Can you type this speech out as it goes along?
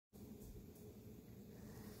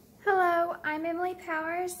I'm Emily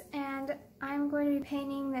Powers, and I'm going to be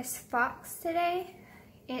painting this fox today.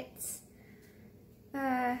 It's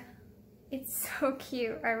so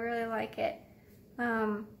cute. I really like it.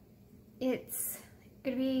 It's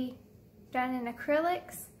going to be done in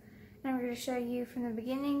acrylics, and I'm going to show you from the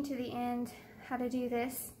beginning to the end how to do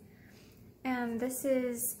this. This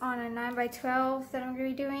is on a 9x12 that I'm going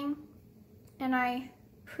to be doing, and I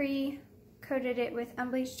pre-coated it with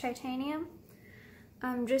Unbleached Titanium,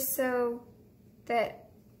 just so that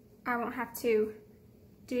I won't have to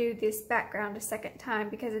do this background a second time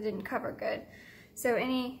because it didn't cover good. So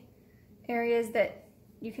any areas that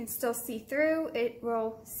you can still see through, it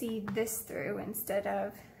will see this through instead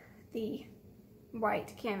of the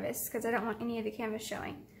white canvas, because I don't want any of the canvas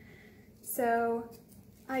showing. So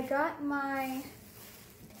I got my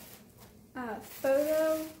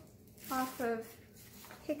photo off of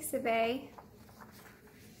Pixabay,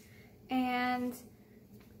 and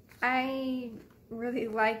I really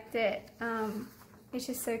liked it. It's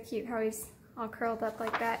just so cute how he's all curled up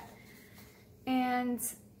like that. And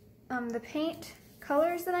the paint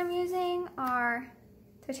colors that I'm using are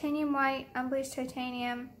titanium white, unbleached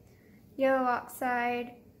titanium, yellow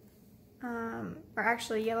oxide, or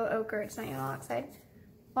actually yellow ochre, it's not yellow oxide,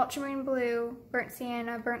 ultramarine blue, burnt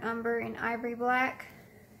sienna, burnt umber, and ivory black.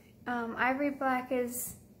 Ivory black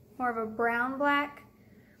is more of a brown black,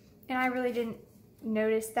 and I really didn't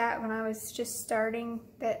notice that when I was just starting,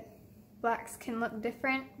 that blacks can look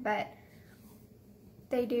different, but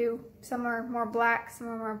they do. Some are more black, some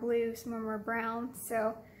are more blue, some are more brown.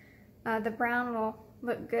 So the brown will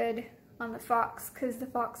look good on the fox because the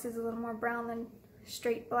fox is a little more brown than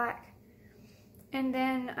straight black. And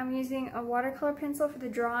then I'm using a watercolor pencil for the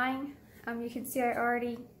drawing. You can see I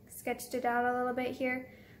already sketched it out a little bit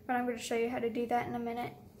here, but I'm going to show you how to do that in a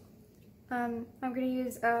minute. I'm going to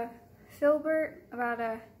use a Filbert, about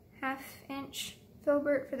a 1/2 inch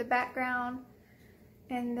Filbert for the background,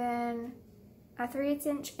 and then a 3/8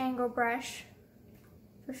 inch angle brush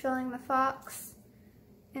for filling the fox,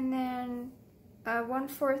 and then a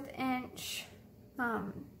 1/4 inch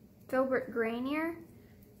Filbert Grainer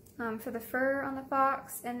for the fur on the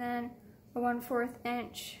fox, and then a 1/4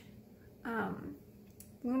 inch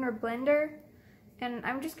Lunar Blender. And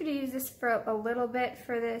I'm just going to use this for a little bit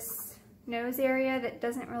for this nose area that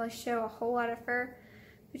doesn't really show a whole lot of fur,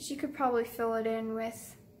 but you could probably fill it in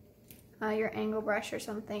with your angle brush or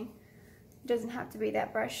something. It doesn't have to be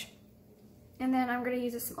that brush. And then I'm going to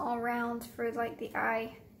use a small round for like the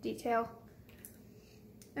eye detail.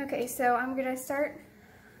 Okay, so I'm going to start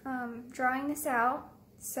drawing this out.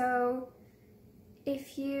 So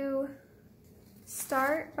if you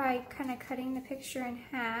start by kind of cutting the picture in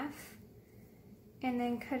half and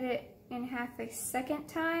then cut it in half a second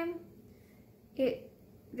time,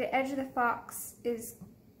 the edge of the fox is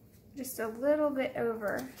just a little bit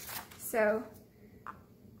over. So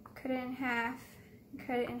cut it in half, and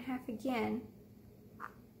cut it in half again.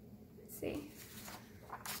 Let's see,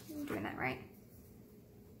 I'm doing that right.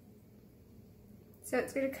 So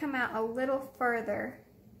it's going to come out a little further.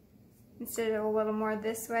 Instead of a little more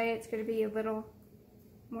this way, it's going to be a little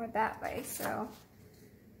more that way. So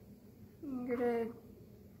I'm going to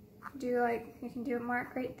do, like, you can do a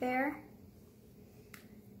mark right there.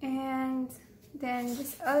 And then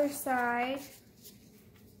this other side,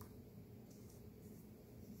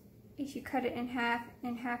 if you cut it in half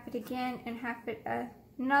and half it again and half it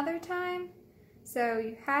another time, so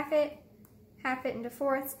you half it into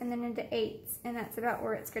fourths and then into eighths, and that's about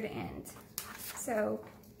where it's going to end. So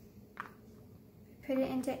put it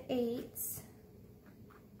into eighths.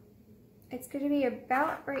 It's going to be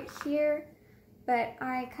about right here, but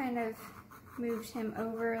I kind of moved him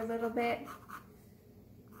over a little bit.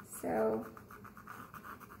 So,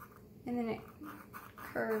 and then it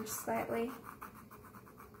curves slightly.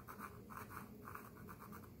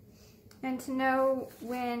 And to know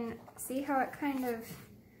when, see how it kind of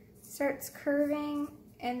starts curving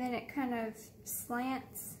and then it kind of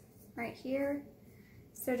slants right here?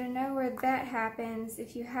 So to know where that happens,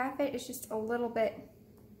 if you half it, it's just a little bit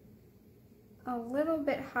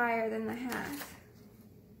higher than the half.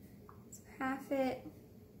 So half it.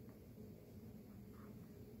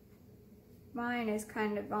 Mine is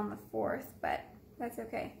kind of on the fourth, but that's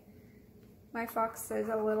okay. My fox is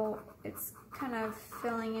it's kind of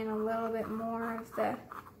filling in a little bit more of the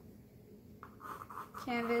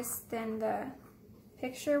canvas than the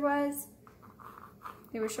picture was.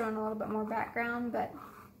 They were showing a little bit more background, but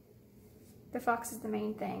the fox is the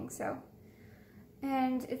main thing, so.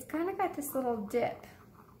 And it's kind of got this little dip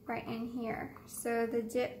right in here. So the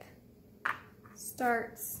dip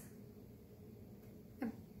starts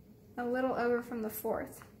a little over from the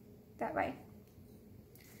fourth. that way.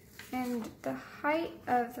 And the height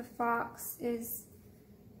of the fox is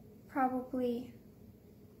probably,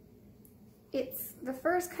 it's the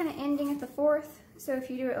first kind of ending at the fourth, so if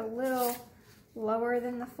you do it a little lower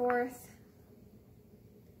than the fourth,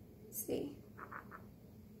 let's see.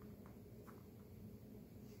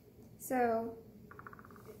 So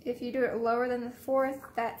if you do it lower than the fourth,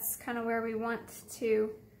 that's kind of where we want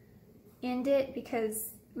to end it,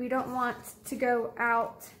 because we don't want to go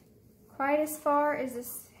out quite as far as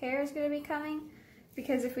this hair is going to be coming,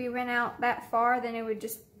 because if we went out that far, then it would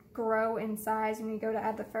just grow in size when we go to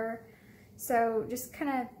add the fur. So just kind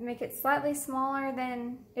of make it slightly smaller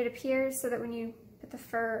than it appears, so that when you put the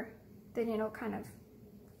fur, then it'll kind of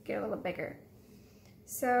get a little bigger.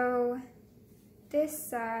 So this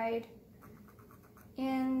side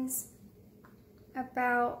ends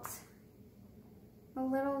about a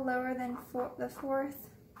little lower than the fourth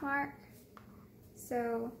mark.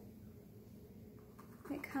 So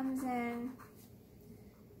it comes in,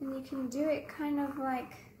 and you can do it kind of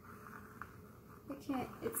like,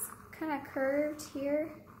 it's kind of curved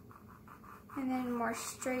here, and then more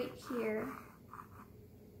straight here,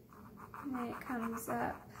 and then it comes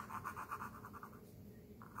up.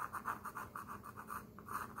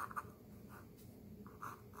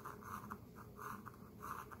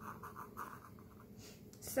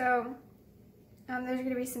 So there's going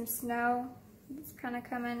to be some snow that's kind of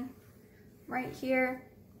coming right here,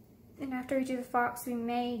 and after we do the fox, we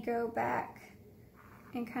may go back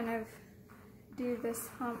and kind of do this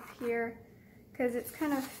hump here, because it's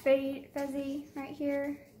kind of fuzzy right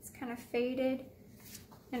here. It's kind of faded,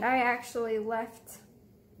 and I actually left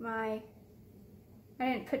I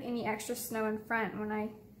didn't put any extra snow in front when I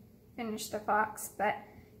finished the fox, but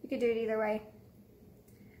you could do it either way.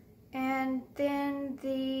 And then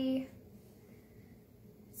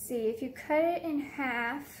see, if you cut it in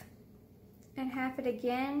half and half it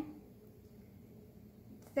again,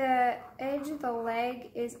 the edge of the leg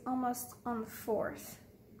is almost on the fourth,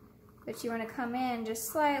 but you want to come in just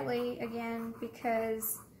slightly again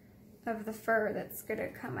because of the fur that's going to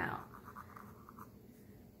come out.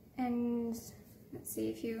 And let's see,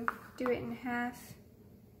 if you do it in half,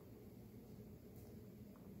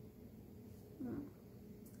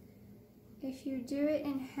 if you do it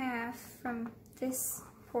in half from this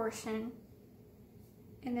portion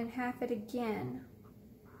and then half it again,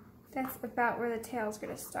 that's about where the tail's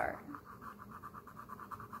going to start.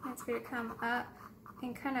 It's going to come up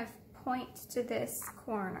and kind of point to this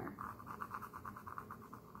corner.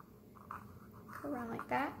 Go around like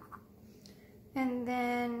that. And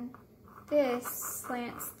then this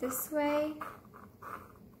slants this way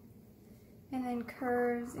and then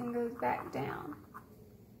curves and goes back down.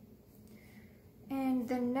 And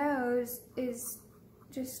the nose is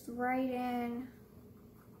just right in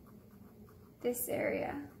this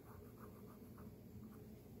area,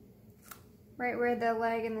 right where the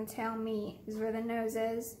leg and the tail meet is where the nose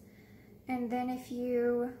is. And then if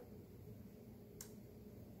you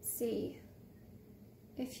see,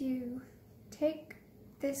 if you take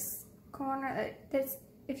this corner,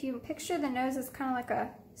 if you picture the nose as kind of like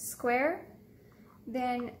a square,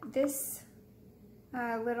 then this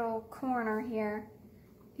little corner here,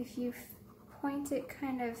 if you point it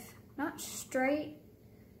kind of not straight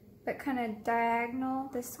but kind of diagonal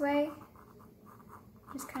this way,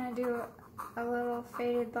 just kind of do a little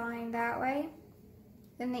faded line that way,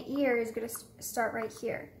 then the ear is going to start right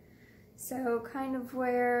here. So kind of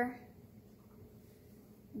where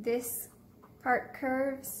this part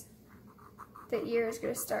curves, the ear is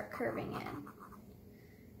going to start curving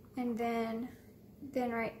in, and then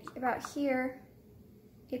right about here,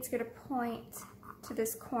 it's going to point to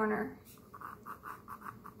this corner,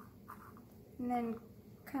 and then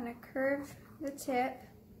kind of curve the tip,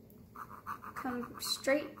 come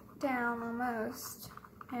straight down almost,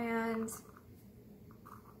 and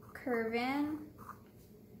curve in,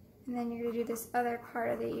 and then you're going to do this other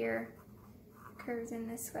part of the ear, curves in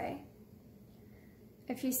this way.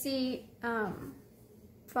 If you see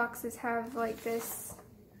foxes have like this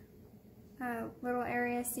little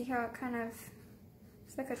area, see how it kind of,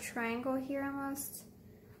 it's like a triangle here almost.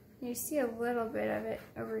 You see a little bit of it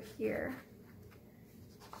over here,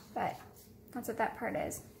 but that's what that part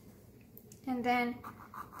is. And then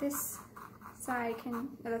this side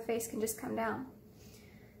the face can just come down.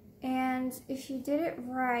 And if you did it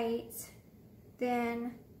right,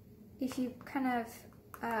 then if you kind of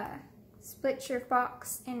split your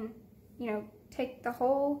fox and, you know, take the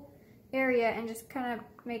whole area and just kind of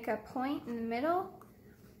make a point in the middle,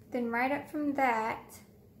 then right up from that,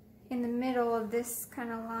 in the middle of this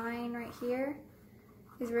kind of line right here,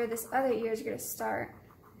 is where this other ear is going to start.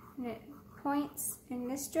 and it points in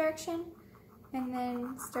this direction and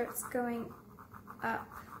then starts going up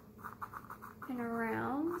and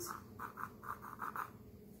around,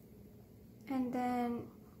 and then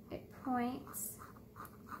it points,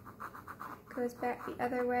 goes back the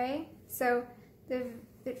other way. So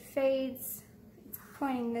it fades, it's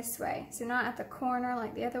pointing this way, so not at the corner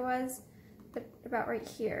like the other was, but about right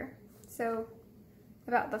here. So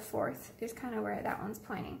about the fourth is kind of where that one's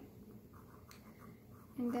pointing.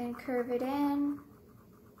 And then curve it in,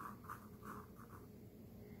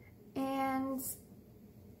 and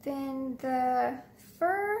then the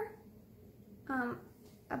fur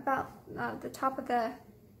about the top of the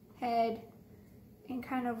head and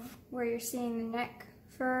kind of where you're seeing the neck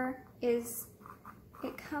fur is,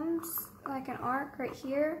 it comes like an arc right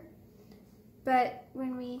here, but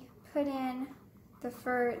when we put in the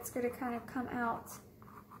fur, it's going to kind of come out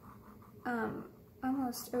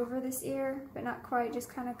almost over this ear, but not quite, just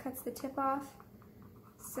kind of cuts the tip off.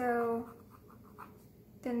 So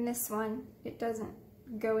then this one, it doesn't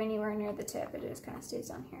go anywhere near the tip, it just kind of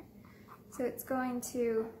stays on here. So it's going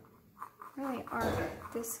to really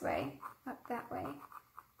arc this way, up that way.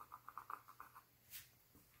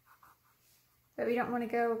 But we don't want to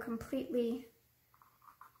go completely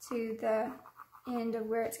to the end of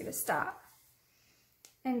where it's going to stop.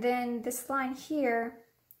 And then this line here,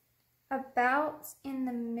 about in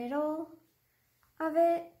the middle of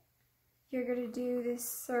it, you're going to do this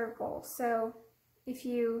circle. So if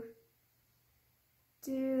you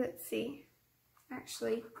do, let's see,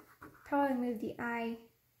 actually, probably move the eye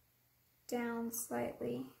down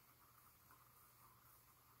slightly.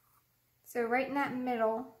 So right in that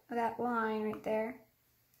middle of that line right there,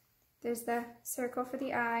 there's the circle for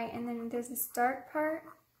the eye, and then there's this dark part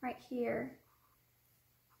right here.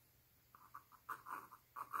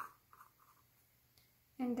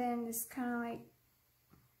 And then this kind of like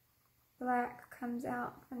black comes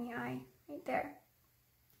out from the eye right there.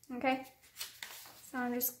 Okay, so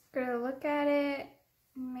I'm just gonna look at it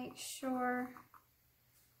and make sure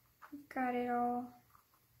I've got it all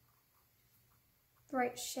the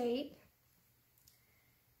right shape.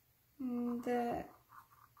 And there's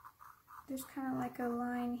kind of like a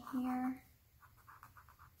line here.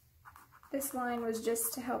 This line was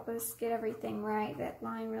just to help us get everything right. That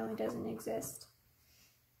line really doesn't exist.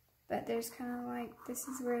 But there's kind of like, this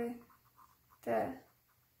is where the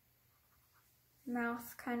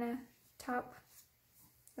mouth kind of top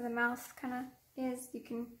of the mouth kind of is. You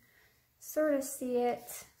can sort of see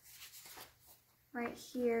it right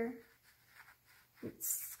here.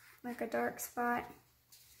 It's like a dark spot.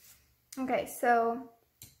 Okay, so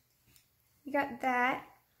you got that,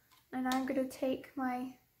 and I'm going to take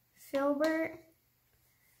my Filbert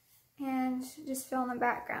and just fill in the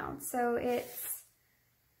background. So it's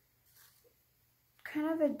kind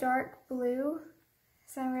of a dark blue,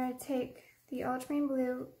 so I'm going to take the Ultramarine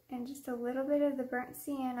Blue and just a little bit of the burnt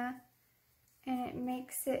sienna, and it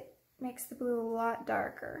makes the blue a lot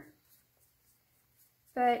darker.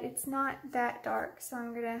 But it's not that dark, so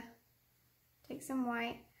I'm going to take some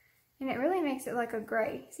white, and it really makes it like a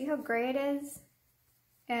gray. See how gray it is?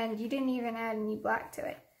 And you didn't even add any black to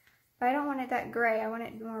it. But I don't want it that gray, I want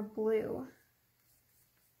it more blue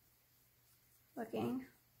looking.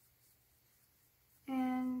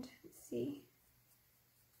 And let's see,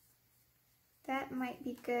 that might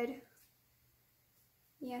be good.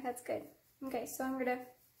 Yeah, that's good. Okay, so I'm gonna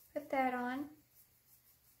put that on,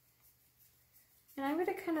 and I'm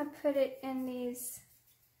gonna kind of put it in this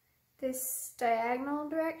diagonal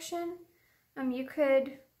direction. You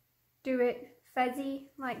could do it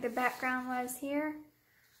fuzzy like the background was here.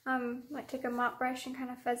 Like take a mop brush and kind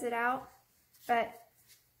of fuzz it out, but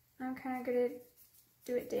I'm kind of gonna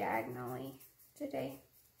do it diagonally today.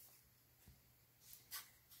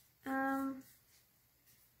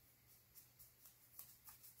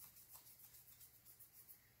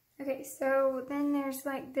 Okay, so then there's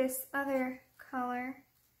like this other color.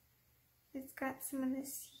 It's got some of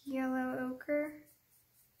this yellow ochre,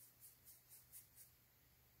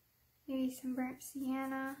 maybe some burnt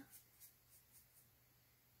sienna,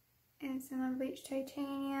 and some unbleached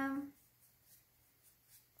titanium,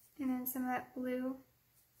 and then some of that blue.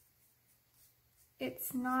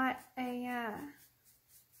 It's not a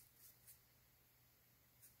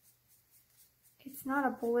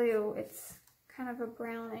blue, it's kind of a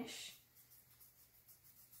brownish,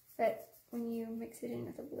 but when you mix it in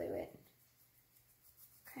with the blue, it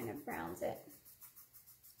kind of browns it.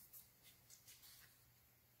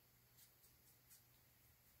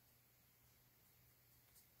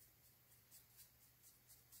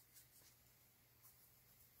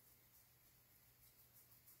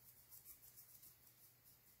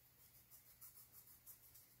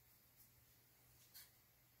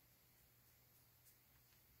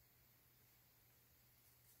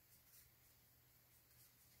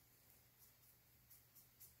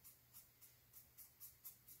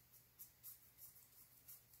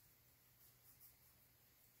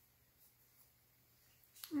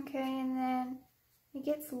 Okay, and then it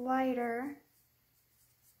gets lighter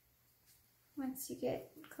once you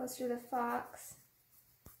get closer to the fox.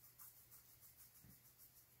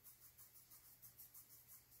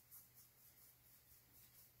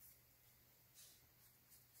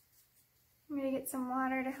 I'm going to get some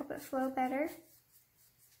water to help it flow better.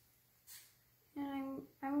 And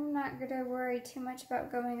I'm not going to worry too much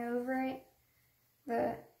about going over it,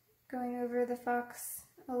 going over the fox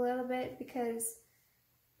a little bit, because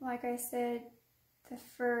like I said, the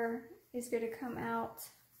fur is going to come out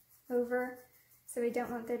over, so we don't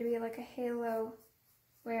want there to be like a halo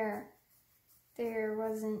where there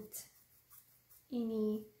wasn't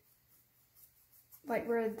any, like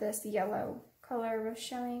where this yellow color was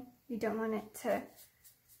showing. We don't want it to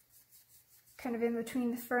kind of in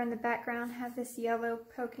between the fur and the background have this yellow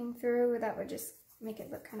poking through. That would just make it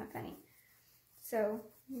look kind of funny. So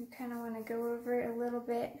you kind of want to go over it a little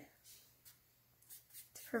bit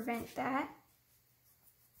to prevent that.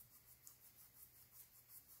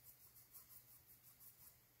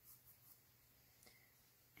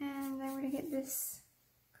 And I'm going to get this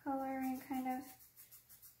color and kind of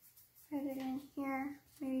put it in here.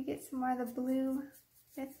 Maybe get some more of the blue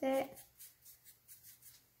with it.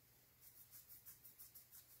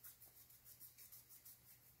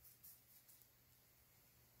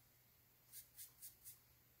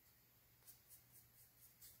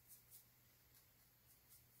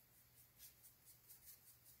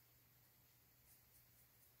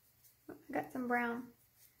 I got some brown.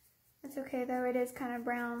 That's okay though, it is kind of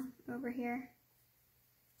brown over here.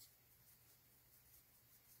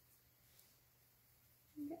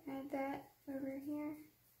 I'm gonna add that over here.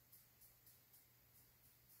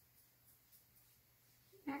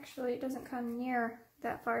 Actually, it doesn't come near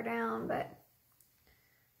that far down, but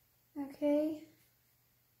okay.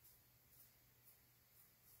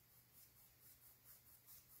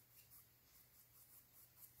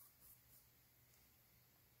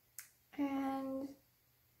 And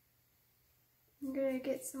I'm going to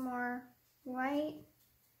get some more white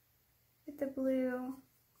with the blue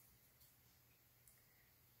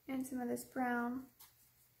and some of this brown.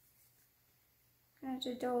 I'm going to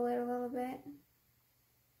have to dull it a little bit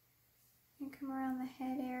and come around the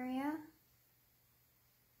head area.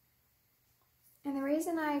 And the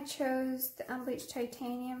reason I chose the Unbleached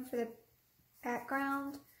Titanium for the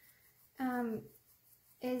background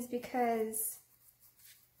is because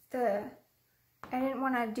I didn't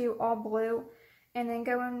want to do all blue and then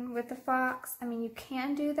go in with the fox. I mean, you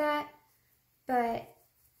can do that, but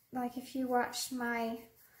like if you watched my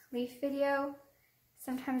leaf video,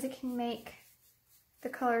 sometimes it can make the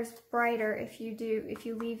colors brighter if you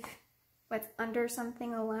leave what's under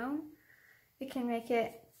something alone. It can make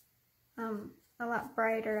it a lot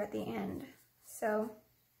brighter at the end. So,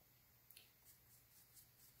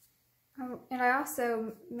 and I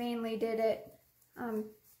also mainly did it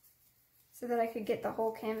so that I could get the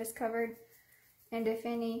whole canvas covered, and if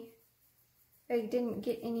I didn't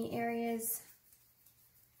get any areas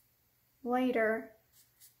later,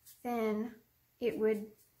 then it would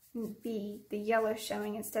be the yellow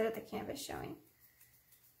showing instead of the canvas showing.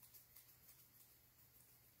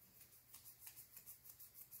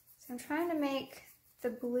 So I'm trying to make the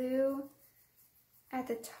blue at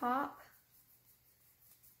the top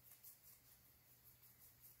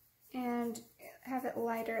and have it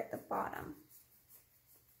lighter at the bottom.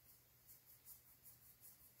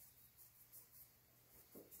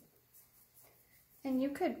 And you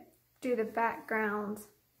could do the background,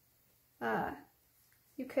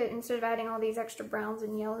 you could, instead of adding all these extra browns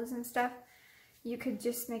and yellows and stuff, you could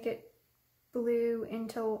just make it blue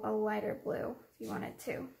into a lighter blue if you wanted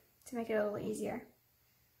to make it a little easier.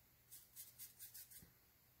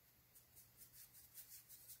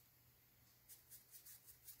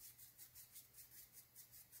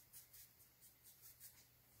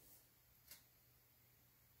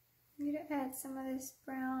 I'm going to add some of this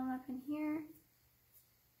brown up in here.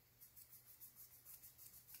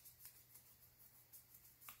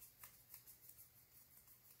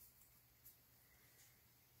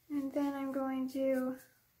 And then I'm going to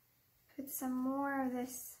put some more of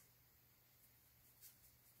this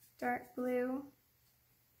dark blue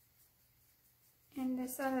in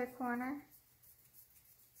this other corner.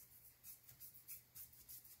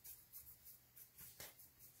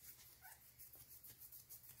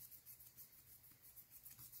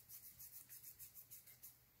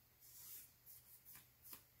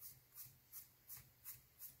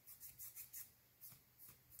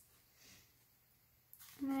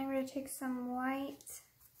 And then I'm going to take some white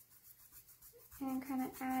and kind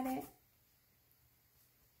of add it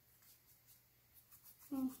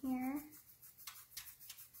in here.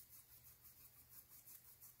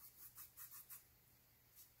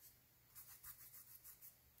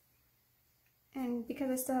 And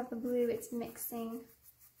because I still have the blue, it's mixing.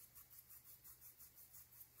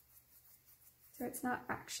 So it's not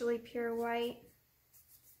actually pure white.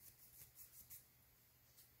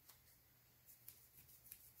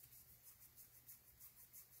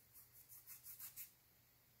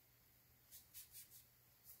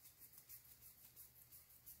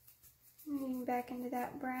 Moving back into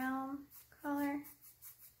that brown color.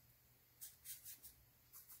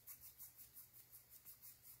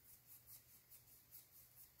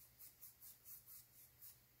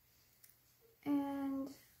 And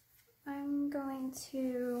I'm going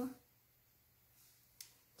to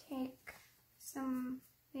take some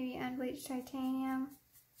maybe unbleached titanium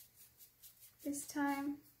this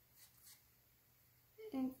time.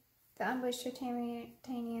 And the unbleached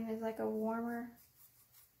titanium is like a warmer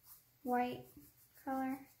white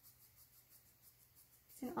color.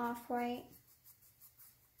 It's an off-white.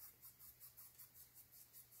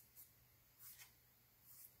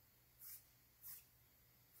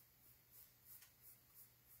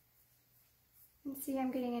 And see,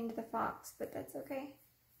 I'm getting into the fox, but that's okay.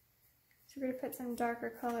 So we're going to put some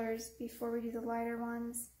darker colors before we do the lighter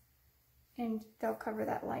ones, and they'll cover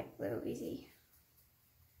that light blue easy.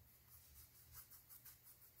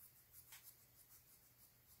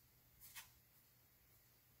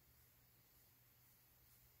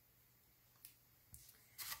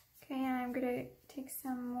 Okay, and I'm going to take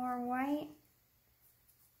some more white.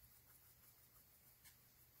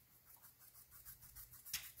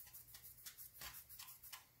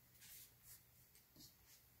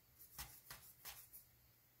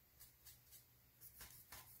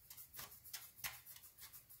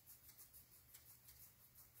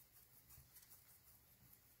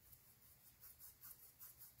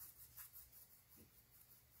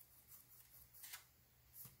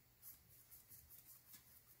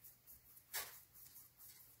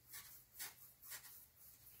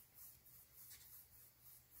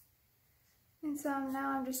 And so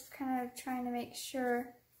now I'm just kind of trying to make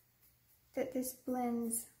sure that this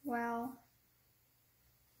blends well.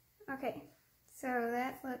 Okay, so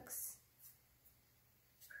that looks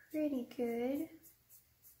pretty good.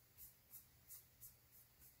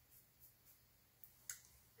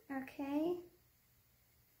 Okay,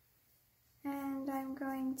 and I'm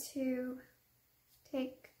going to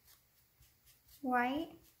take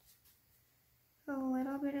white, a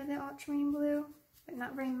little bit of the Ultramarine Blue, but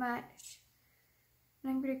not very much. And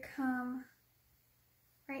I'm going to come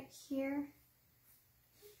right here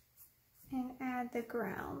and add the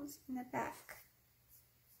grounds in the back.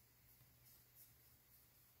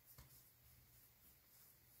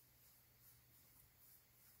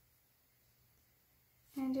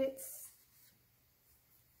 And it's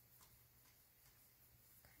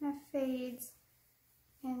kind of fades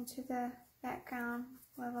into the background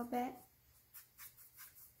a little bit.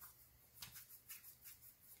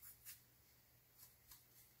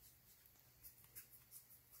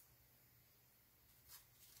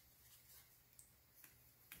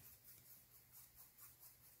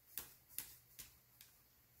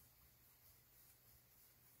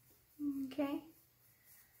 Okay,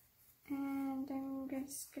 and I'm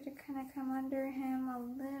just going to kind of come under him a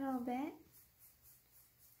little bit.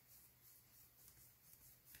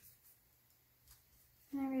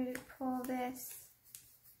 And I'm going to pull this,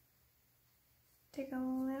 take a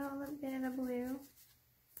little bit of the blue,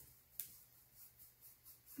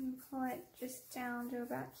 and pull it just down to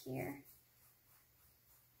about here.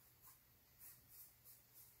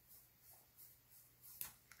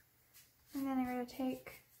 And then I'm going to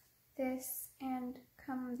take this and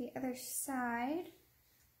come the other side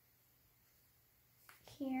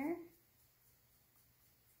here,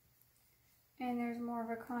 and there's more of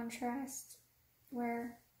a contrast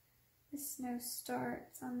where the snow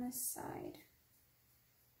starts on this side.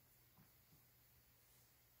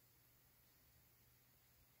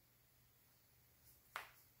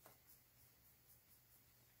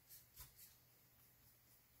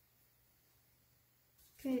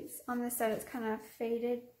 It's on this side, it's kind of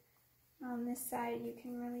faded. On this side, you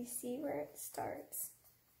can really see where it starts.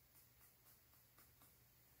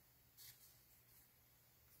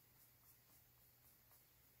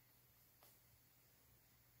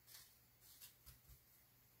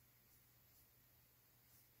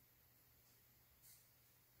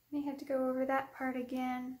 May have to go over that part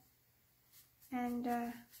again and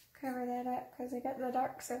cover that up because I got the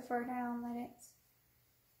dark so far down that it's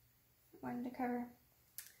wanted to cover.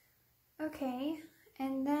 Okay,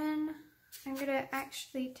 and then I'm going to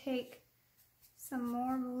actually take some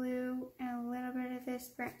more blue and a little bit of this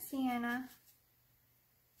burnt sienna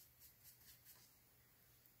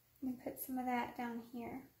and put some of that down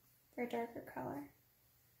here for a darker color,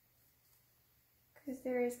 because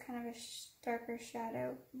there is kind of a darker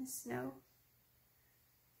shadow in the snow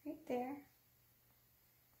right there.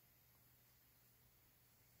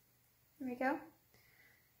 There we go.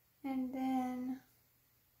 And then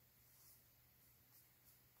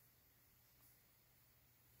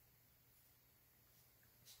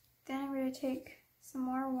I'm going to take some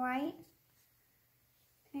more white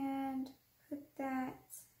and put that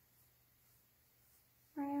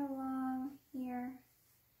right along here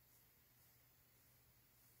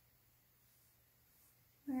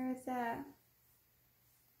where it's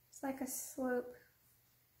like a slope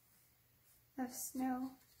of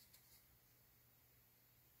snow.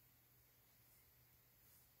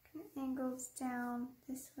 Kind of angles down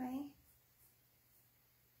this way.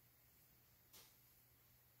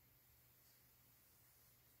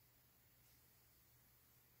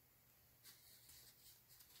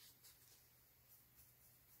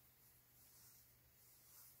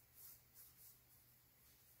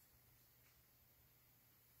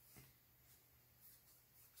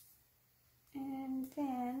 And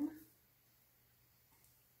then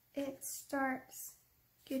it starts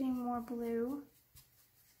getting more blue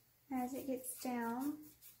as it gets down.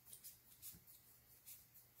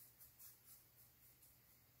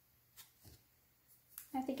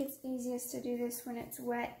 I think it's easiest to do this when it's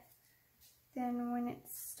wet than when it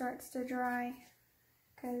starts to dry,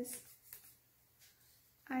 because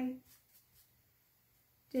I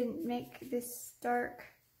didn't make this dark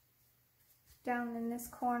down in this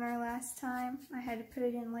corner last time. I had to put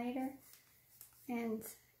it in later, and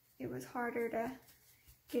it was harder to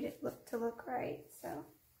get it to look right, so.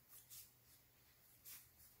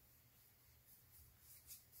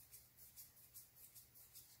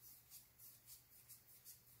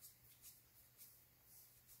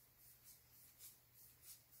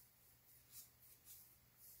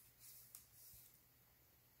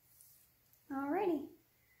 Alrighty,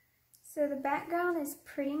 so the background is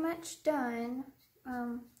pretty much done.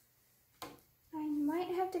 I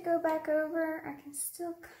might have to go back over. I can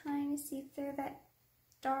still kind of see through that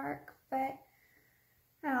dark, but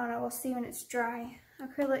I don't know, we'll see when it's dry.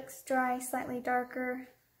 Acrylics dry slightly darker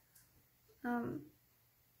than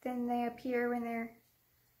they appear when they're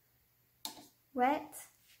wet.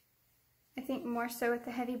 I think more so with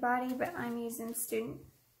the heavy body, but I'm using student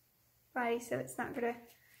body, so it's not going to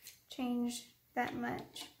change that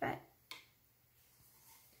much. But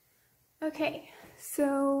okay,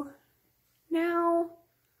 so now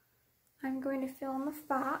I'm going to fill in the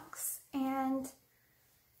box, and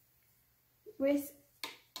with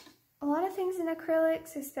a lot of things in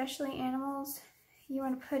acrylics, especially animals, you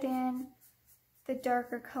want to put in the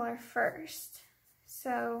darker color first.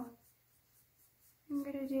 So I'm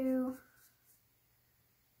going to do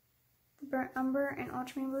the burnt umber and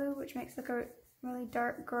ultramarine blue, which makes it look a really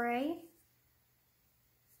dark gray.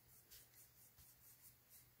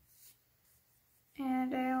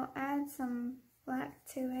 And I'll add some black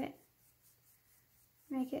to it,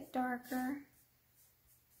 make it darker.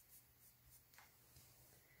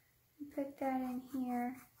 Put that in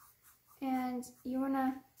here. And you want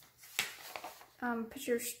to put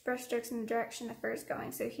your brush strokes in the direction the fur is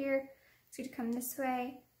going. So here it's going to come this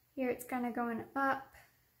way. Here it's kind of going up.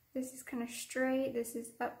 This is kind of straight. This is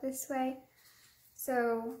up this way.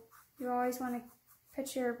 So you always want to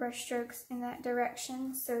put your brush strokes in that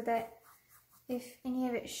direction so that if any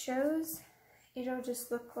of it shows, it'll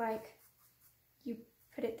just look like you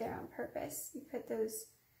put it there on purpose. You put those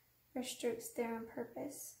brush strokes there on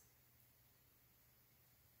purpose.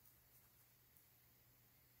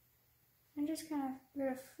 I'm just kind of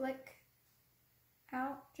going to flick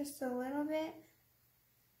out just a little bit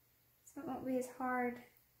so it won't be as hard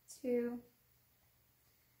to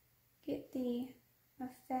get the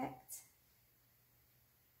effect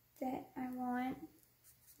that I want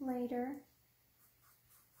later.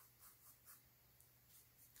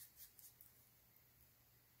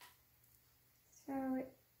 So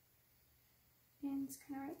it ends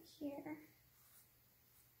kind of right here.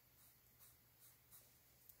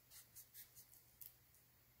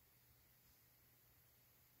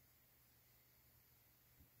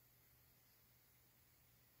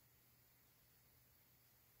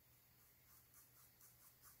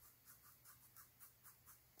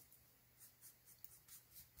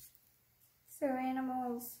 So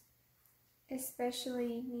animals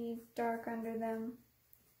especially need dark under them.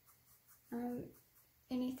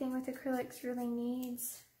 Anything with acrylics really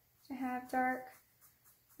needs to have dark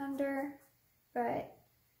under, but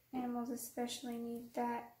animals especially need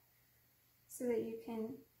that so that you can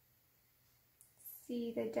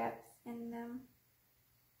see the depth in them.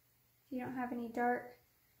 If you don't have any dark,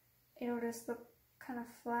 it'll just look kind of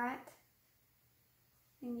flat,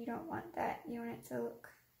 and you don't want that. You want it to look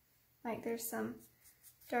like there's some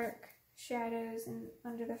dark shadows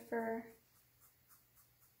under the fur.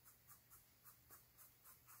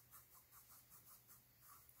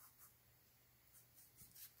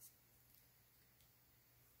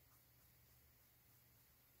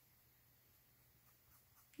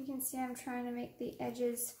 You can see I'm trying to make the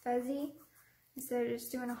edges fuzzy instead of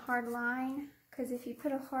just doing a hard line, because if you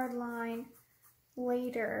put a hard line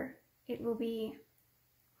later, it will be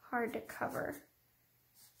hard to cover.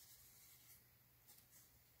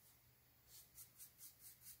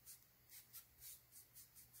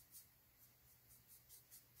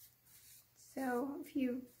 So if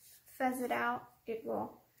you fuzz it out, it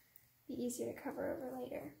will be easier to cover over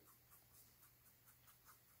later.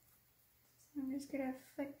 I'm just going to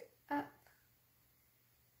flick up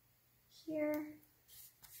here.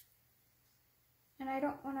 And I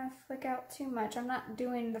don't want to flick out too much. I'm not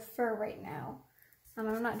doing the fur right now.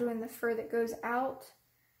 I'm not doing the fur that goes out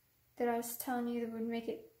that I was telling you that would make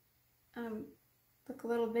it look a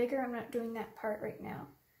little bigger. I'm not doing that part right now.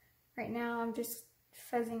 Right now I'm just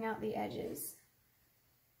fuzzing out the edges.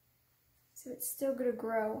 So it's still going to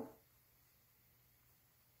grow.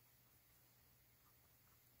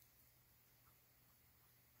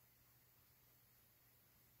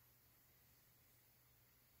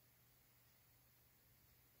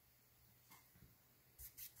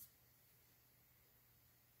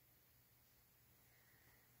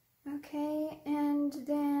 Okay, and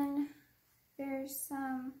then there's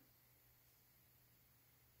some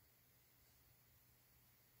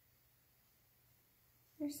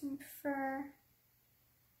fur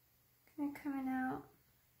kind of coming out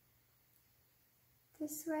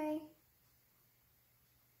this way.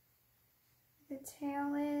 The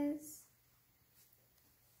tail is.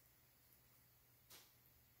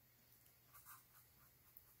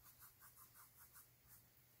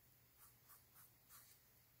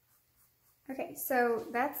 Okay, so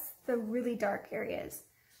that's the really dark areas.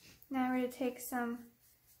 Now I'm going to take some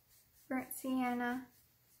burnt sienna,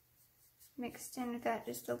 mixed in with that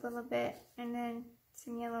just a little bit, and then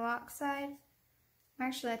some yellow oxide.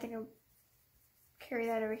 Actually, I think I'll carry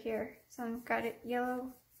that over here. So I've got it yellow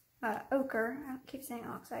ochre, I keep saying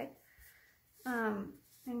oxide, and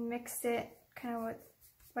mix it kind of with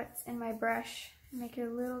what's in my brush, make it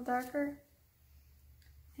a little darker.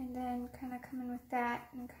 And then kind of come in with that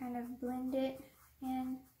and kind of blend it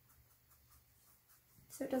in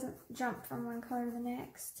so it doesn't jump from one color to the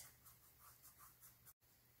next.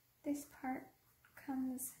 This part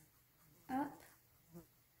comes up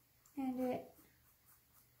and it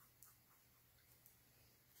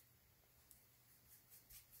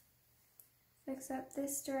flicks up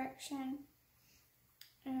this direction,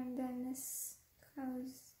 and then this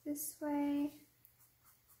goes this way.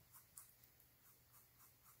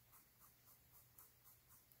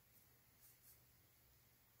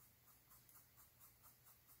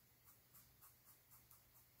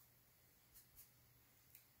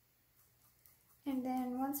 And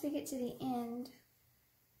then once we get to the end,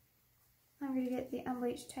 I'm going to get the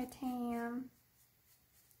Unbleached Titanium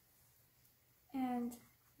and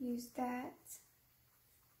use that.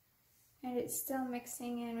 And it's still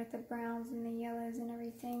mixing in with the browns and the yellows and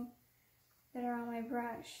everything that are on my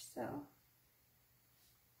brush. So,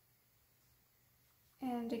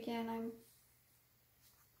 and again, I'm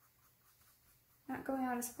not going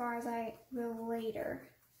out as far as I will later,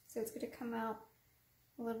 so it's going to come out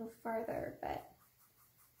a little farther, but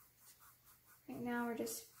right now we're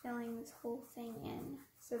just filling this whole thing in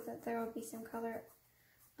so that there will be some color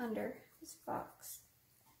under this box.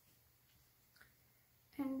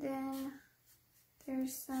 And then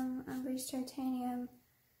there's some Unbleached Titanium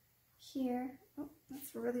here. Oh,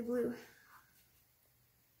 that's really blue.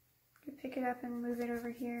 You pick it up and move it over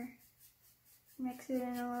here. Mix it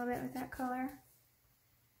in a little bit with that color.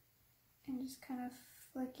 And just kind of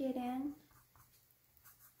flick it in.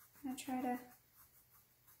 I'm going to try to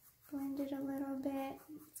blend it a little bit.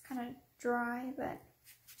 It's kind of dry, but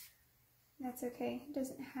that's okay. It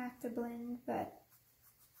doesn't have to blend, but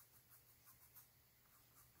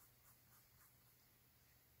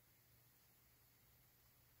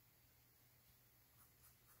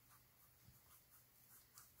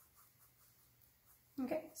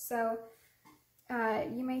okay, so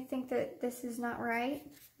you may think that this is not right,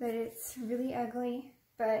 that it's really ugly,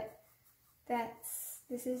 but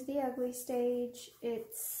this is the ugly stage.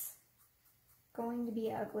 It's going to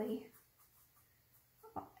be ugly.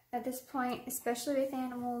 At this point, especially with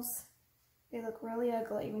animals, they look really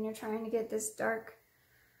ugly. When you're trying to get this dark,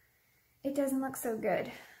 it doesn't look so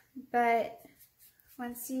good. But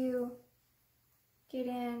once you get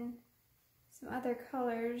in some other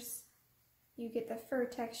colors, you get the fur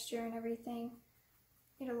texture and everything,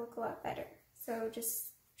 it'll look a lot better. So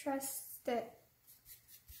just trust that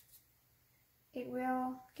it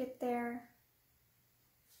will get there.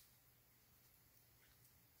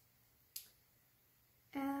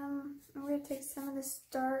 I'm going to take some of this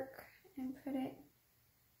dark and put it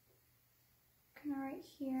kind of right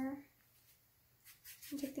here.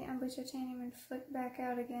 And take the Unbleached Titanium and flick back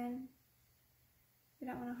out again. We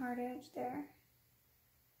don't want a hard edge there.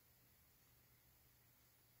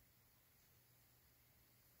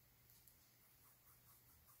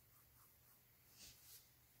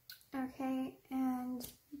 Okay, and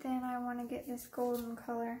then I want to get this golden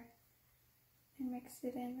color and mix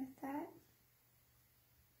it in with that.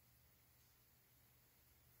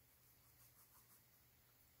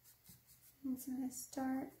 And some of this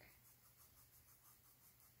dark.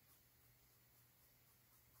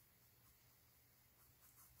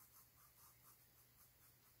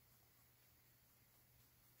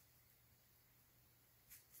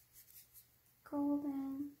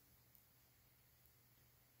 Golden.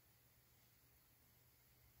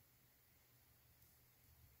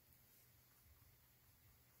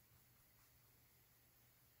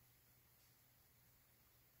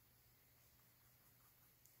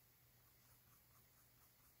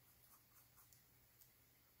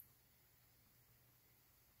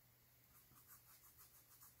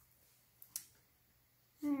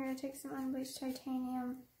 I'm going to take some Unbleached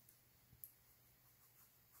Titanium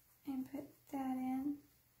and put that in.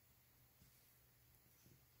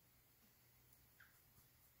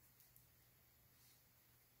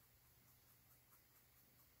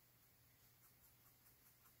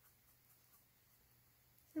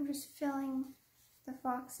 I'm just filling the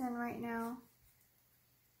fox in right now.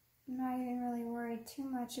 I'm not even really worried too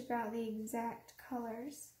much about the exact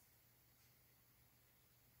colors.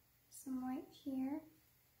 Some white here.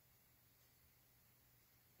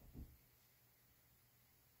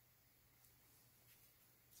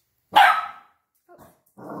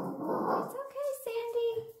 Oh, it's okay,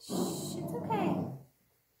 Sandy. Shh, it's okay.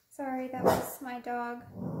 Sorry, that was my dog.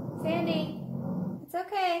 Sandy, it's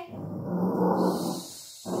okay. Shh.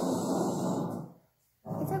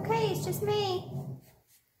 It's okay, it's just me.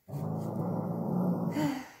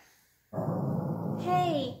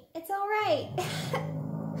 Hey, it's all right.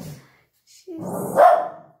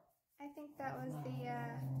 I think that was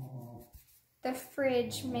the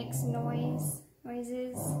fridge makes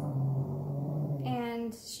noises,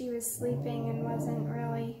 and she was sleeping and wasn't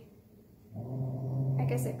really, I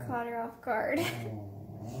guess it caught her off guard.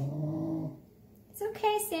 It's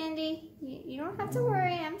okay, Sandy. You don't have to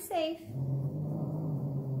worry, I'm safe.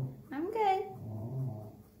 I'm good.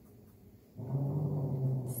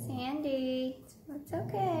 Sandy, it's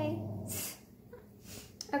okay.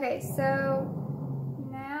 Okay, so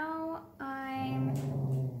now I'm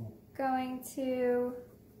going to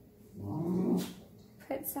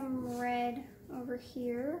put some red over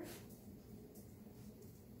here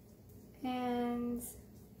and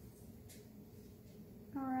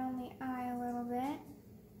around the eye a little bit,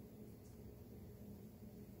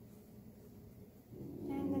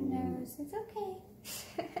 and the nose. It's okay.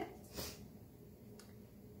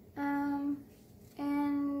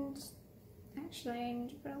 And actually I need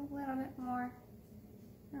to put a little bit more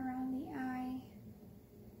around the eye.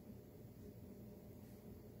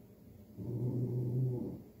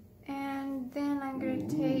 And then I'm going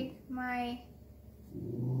to take my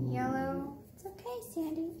yellow. It's okay,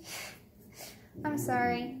 Sandy. I'm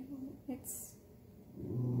sorry.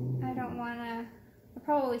 I don't want to, I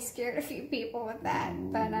probably scared a few people with that,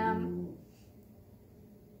 but I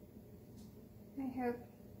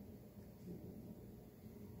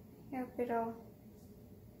hope it'll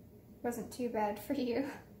wasn't too bad for you.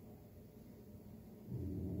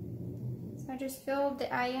 So I just filled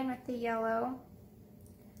the eye in with the yellow,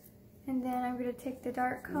 and then I'm going to take the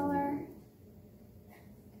dark color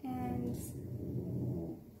and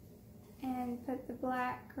put the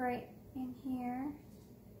black right in here.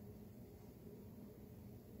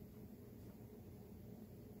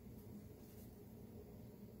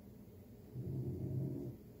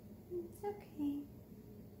 It's okay.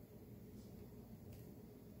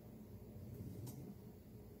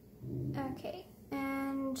 Okay,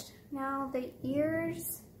 and now the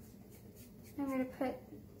ears, I'm going to put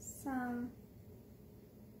some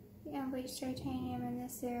the Unbleached Titanium in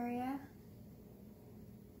this area.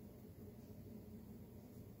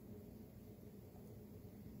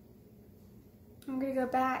 I'm going to go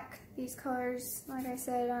back. These colors, like I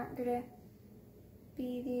said, aren't going to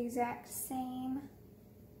be the exact same.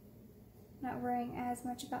 not worrying as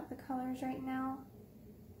much about the colors right now.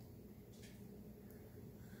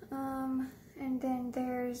 And then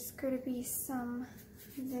there's going to be some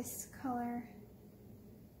this color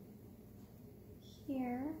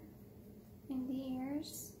here in the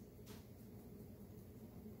ears.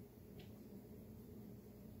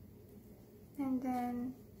 And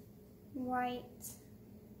then white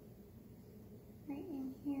right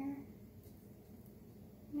in here.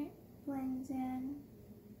 And it blends in.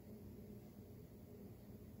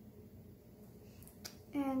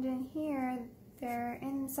 And in here, there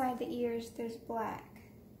inside the ears, there's black.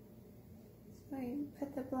 So you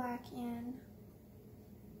put the black in.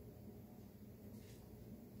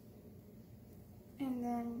 And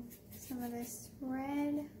then some of this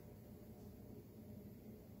red.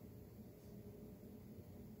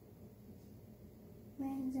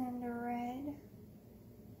 Blends into red.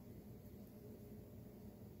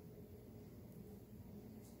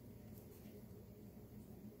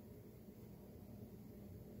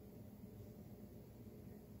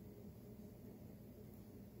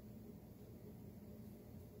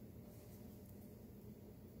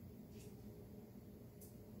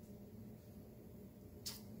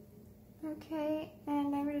 Okay,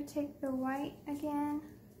 and I'm going to take the white again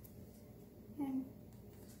and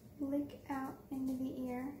lick out into the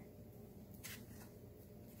ear.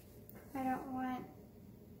 I don't want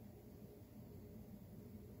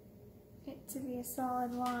it to be a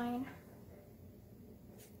solid line.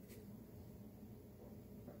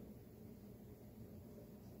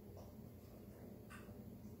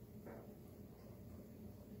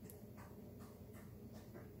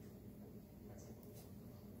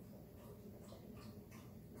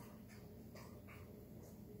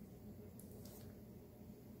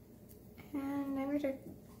 And I'm going to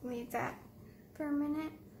leave that for a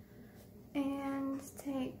minute and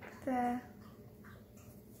take the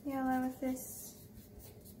yellow with this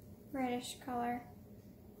reddish color.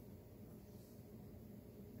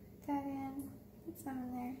 Put that in, put some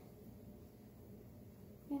in there,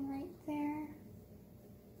 and right there.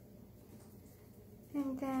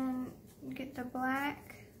 And then get the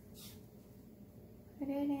black, put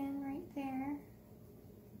it in right there.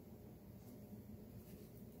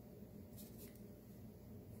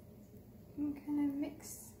 And kind of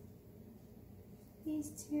mix these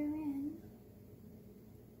two in.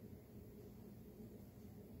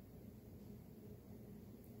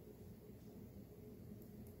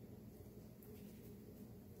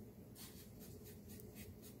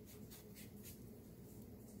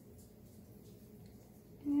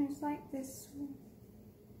 And there's like this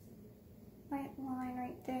white line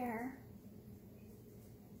right there.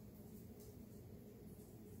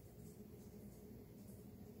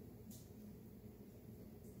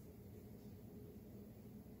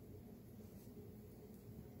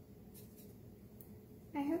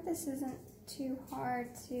 I hope this isn't too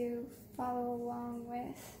hard to follow along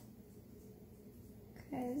with,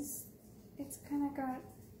 because it's kind of got,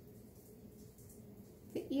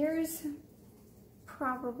 the ears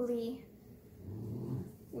probably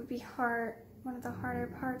would be hard, one of the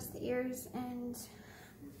harder parts, the ears, and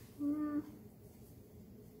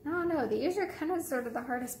I don't know, the ears are kind of sort of the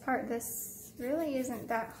hardest part. This really isn't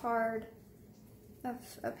that hard of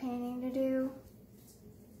a painting to do.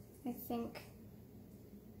 I think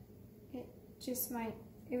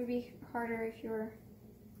it would be harder if you were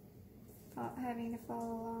having to follow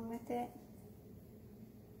along with it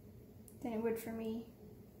than it would for me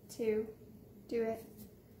to do it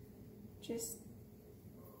just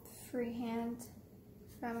freehand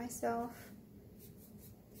by myself.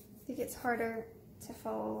 I think it's harder to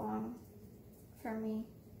follow along for me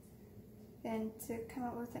than to come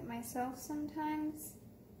up with it myself sometimes.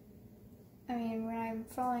 I mean, when I'm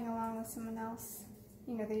following along with someone else,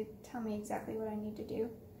 you know, they tell me exactly what I need to do,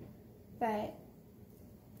 but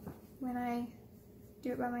when I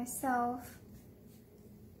do it by myself,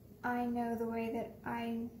 I know the way that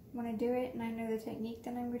I want to do it, and I know the technique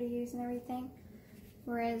that I'm going to use and everything,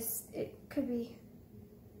 whereas it could be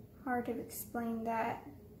hard to explain that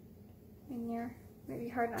when you're, maybe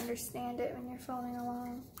hard to understand it when you're following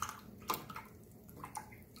along.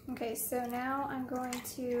 Okay, so now I'm going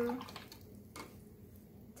to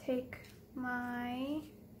take my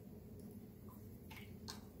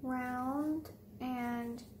round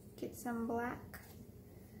and get some black,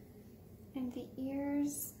 and the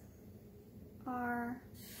ears are,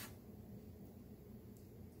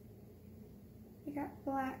 they got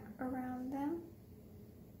black around them,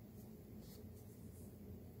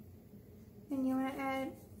 and you want to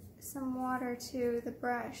add some water to the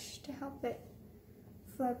brush to help it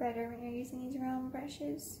flow better when you're using these round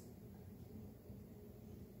brushes.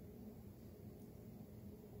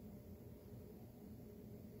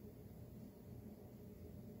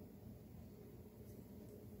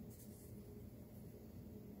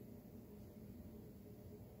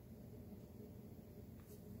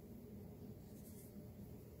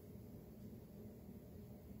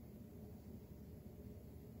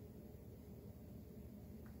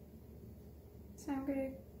 So I'm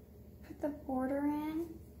going to put the border in,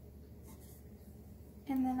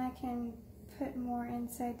 and then I can put more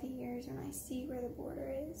inside the ears when I see where the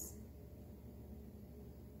border is.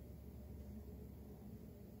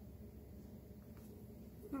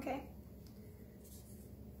 Okay.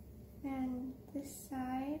 And this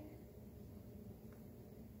side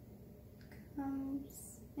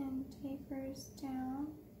comes and tapers down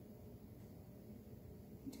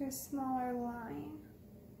into a smaller line.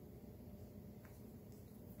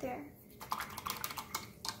 There.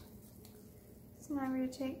 So now I'm going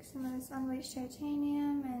to take some of this unbleached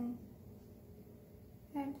titanium and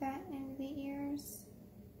add that into the ears.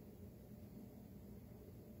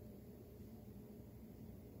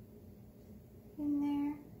 In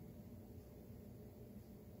there.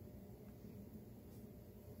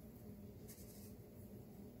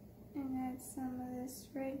 And add some of this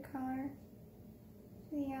red color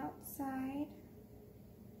to the outside.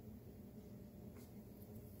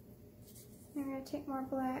 I'm going to take more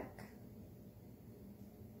black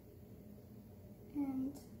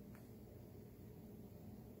and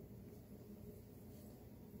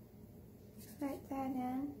put that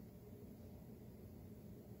in.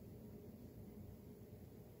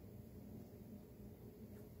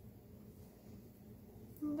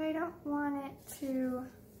 And I don't want it to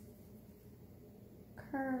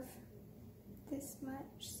curve this much,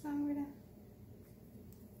 so I'm gonna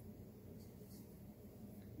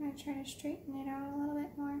try to straighten it out a little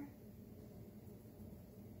bit more.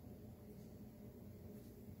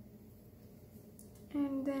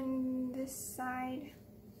 And then this side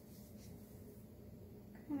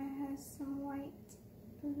kind of has some white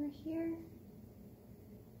over here,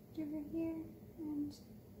 and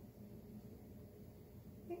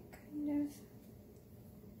it kind of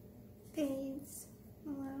fades a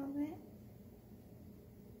little bit.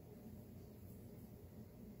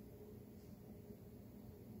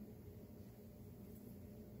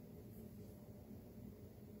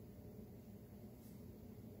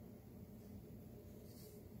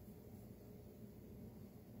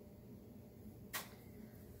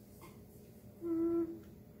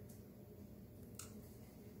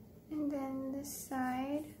 And then this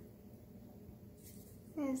side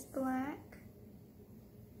is black.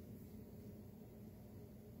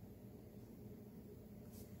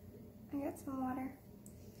 I got some water.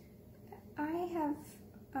 I have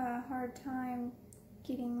a hard time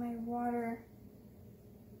getting my water,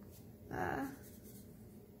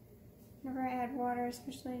 whenever I add water,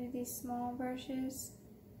 especially to these small brushes,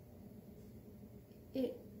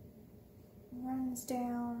 it runs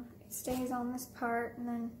down. It stays on this part and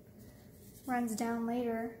then runs down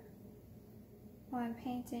later while I'm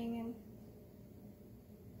painting and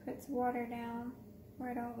puts water down where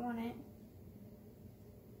I don't want it.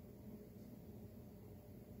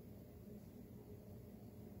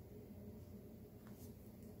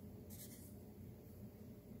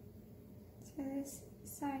 So this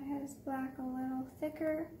side has black a little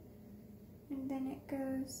thicker, and then it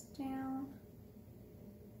goes down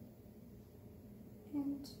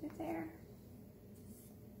into there.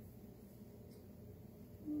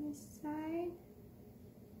 And this side,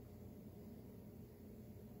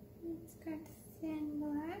 it's got thin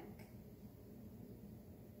black.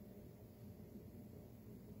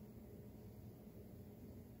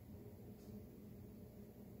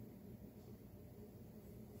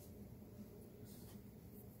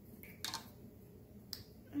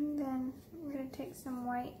 And then we're going to take some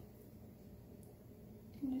white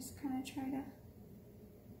and just kind of try to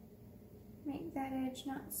make that edge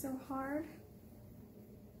not so hard.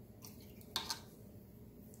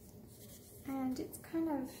 And it's kind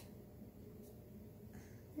of,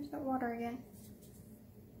 there's that water again.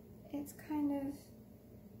 It's kind of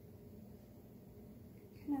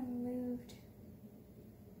moved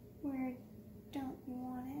where I don't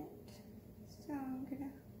want it. So I'm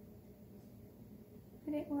gonna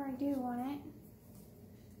put it where I do want it,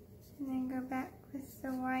 and then go back with the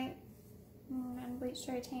white and unbleached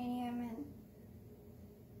titanium and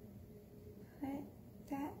put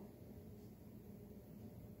that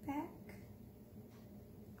back.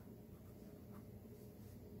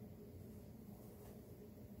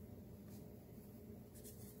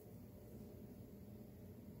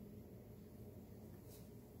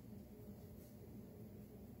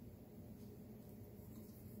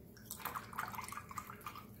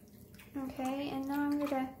 Okay, and now I'm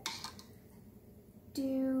gonna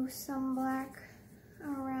do some black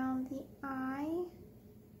around the eye.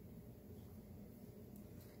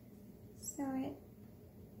 So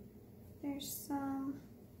there's some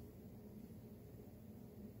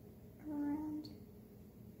around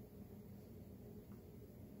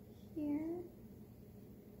here.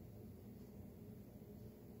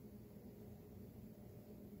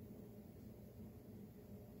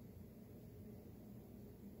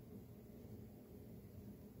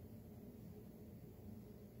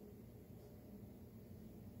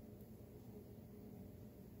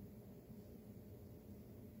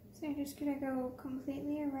 So I'm just gonna go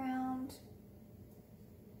completely around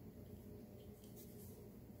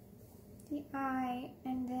the eye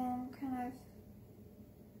and then kind of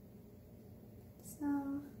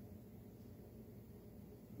some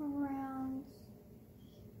around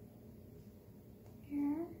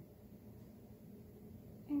there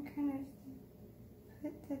and kind of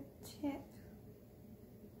put the tip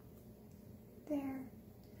there.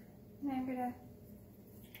 And I'm gonna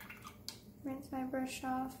rinse my brush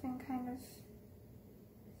off and kind of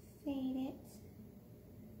fade it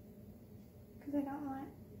because I don't want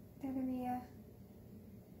there to be a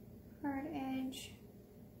hard edge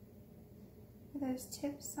where those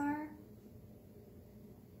tips are.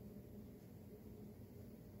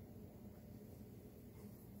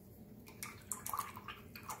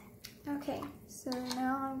 Okay, so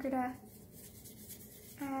now I'm gonna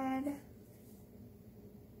add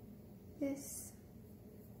this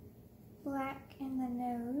black in the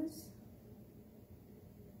nose,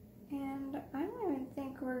 and I don't even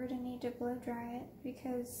think we're gonna need to blow dry it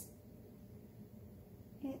because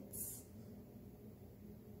it's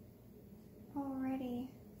already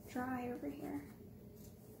dry over here.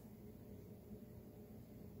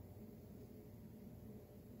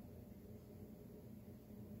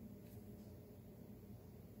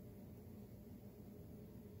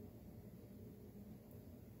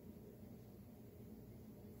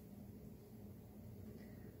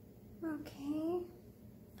 Okay,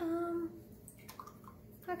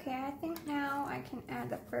 okay, I think now I can add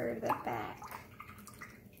the fur to the back.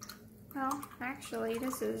 Well, actually,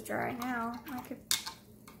 this is dry now. I could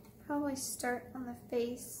probably start on the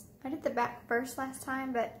face. I did the back first last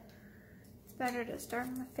time, but it's better to start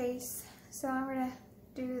on the face. So I'm gonna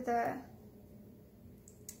do the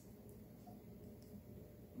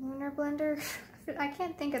Lunar Blender. I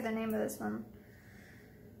can't think of the name of this one.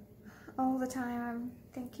 All the time I'm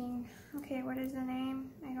thinking, okay, what is the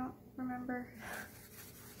name? I don't remember.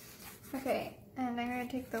 Okay, and I'm going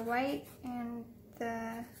to take the white and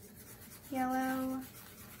the yellow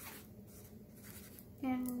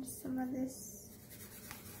and some of this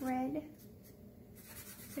red,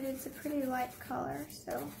 but it's a pretty light color,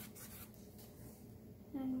 so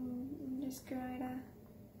and I'm just going to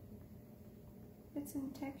put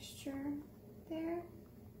some texture there.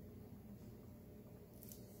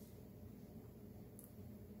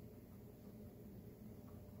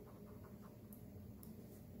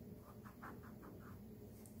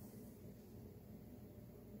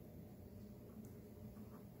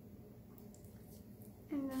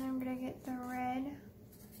 And then I'm going to get the red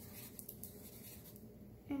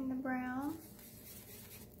and the brown.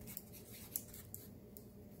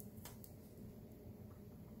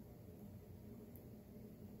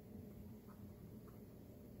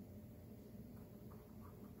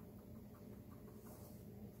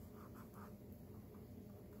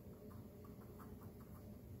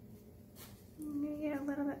 I'm going to get a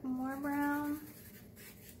little bit more brown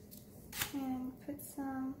and put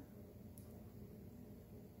some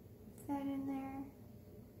that in there.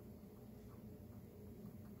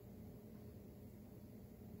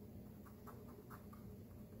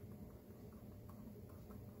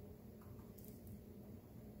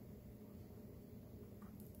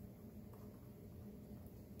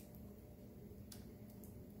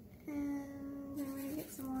 And I'm going to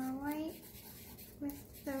get some more white with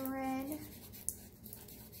the red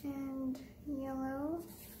and yellow.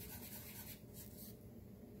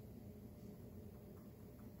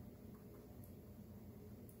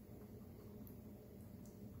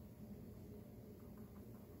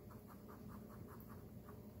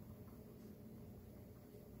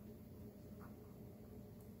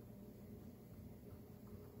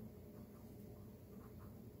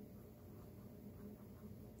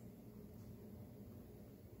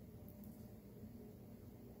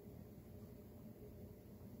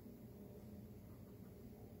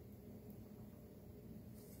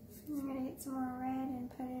 I'm going to get some more red and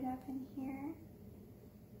put it up in here.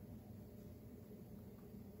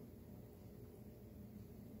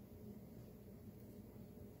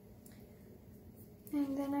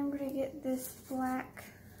 And then I'm going to get this black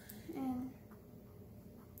and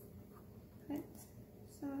put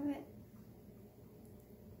some of it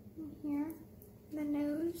in here, the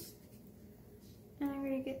nose. And I'm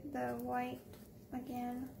going to get the white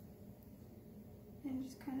again and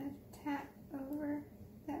just kind of tap over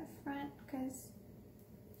that front because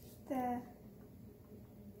the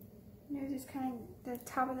nose is kind of, the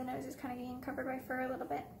top of the nose is kind of getting covered by fur a little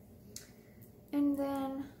bit. And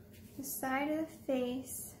then the side of the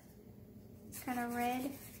face is kind of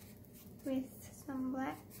red with some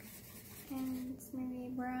black and maybe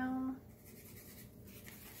brown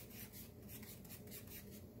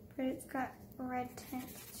but it's got red tint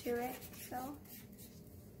to it, so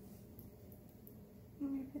I'm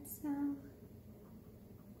gonna put some.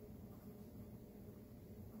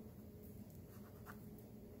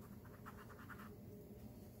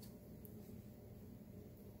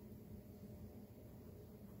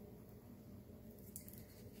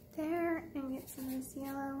 There, and get some of this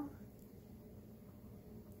yellow.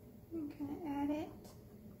 I'm gonna add it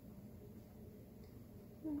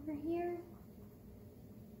over here.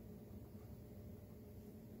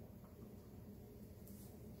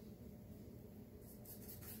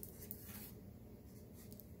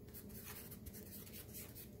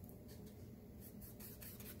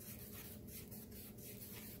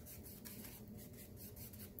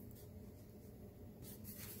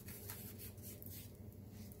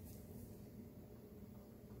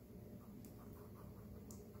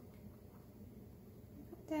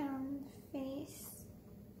 That on the face,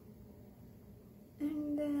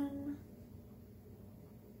 and then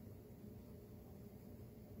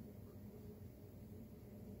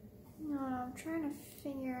I'm trying to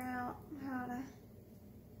figure out how to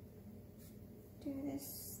do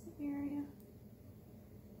this area.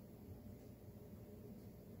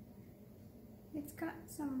 It's got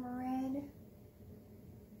some red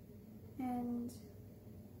and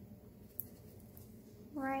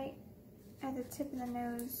right at the tip of the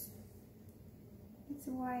nose, it's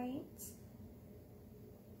white.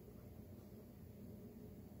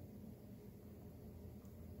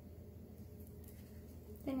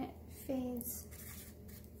 Then it fades.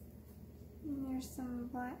 And there's some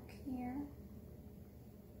black here.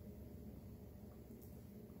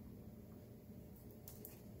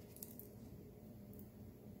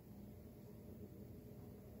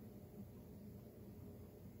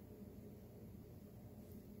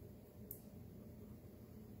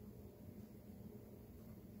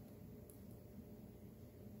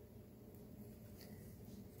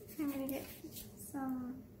 I'm going to get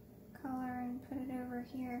some color and put it over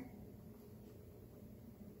here,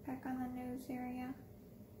 back on the nose area.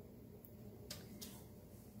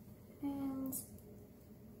 And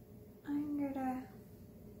I'm going to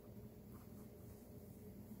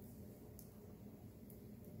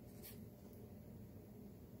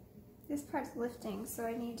this part's lifting, so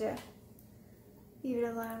I need to leave it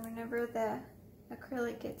alone. Whenever the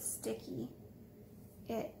acrylic gets sticky,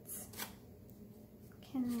 it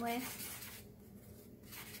can lift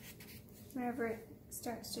whenever it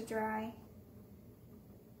starts to dry.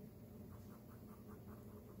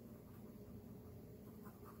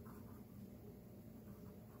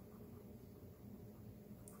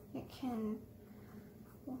 It can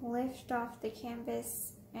lift off the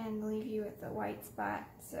canvas and leave you with a white spot,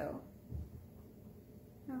 so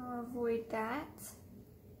I'll avoid that.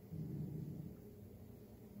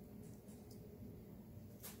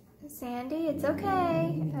 Sandy, it's okay.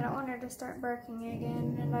 I don't want her to start barking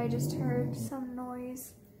again, and I just heard some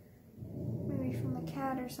noise. Maybe from the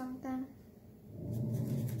cat or something.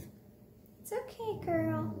 It's okay,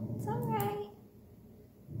 girl. It's alright.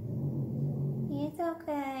 It's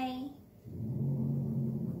okay.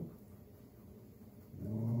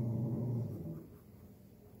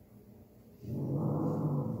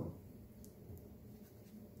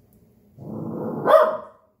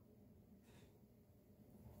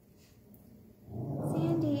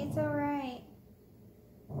 It's all right.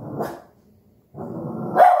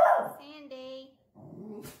 Sandy.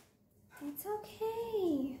 It's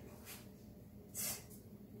okay.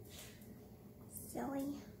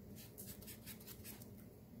 Silly.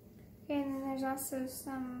 Okay, and then there's also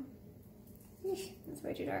some, that's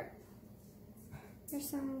way too dark. There's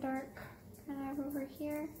some dark kind of over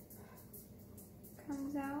here.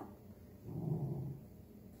 Comes out.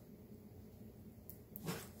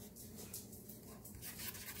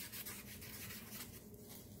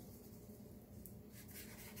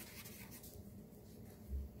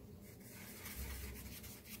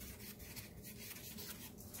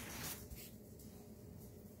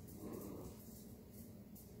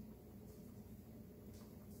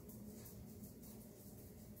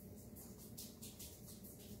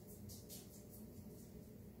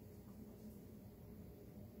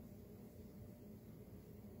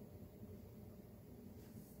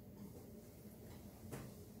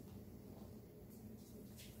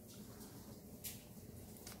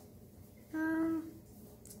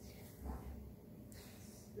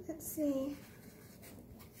 Let's see.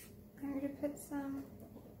 I'm going to put some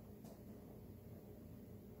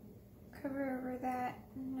cover over that.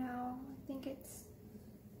 No, I think it's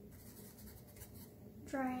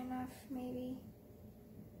dry enough maybe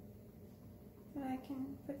that I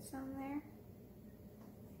can put some there.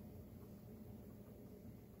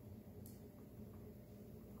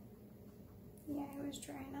 was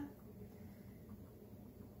dry enough.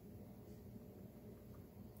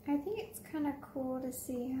 I think it's kind of cool to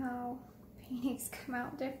see how paintings come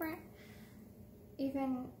out different.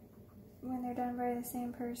 Even when they're done by the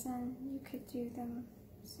same person, you could do them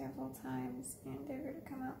several times and they're going to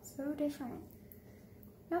come out so different.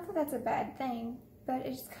 Not that that's a bad thing, but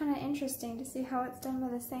it's kind of interesting to see how it's done by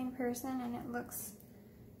the same person and it looks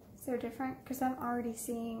so different, because I'm already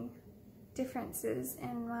seeing differences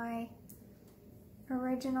in my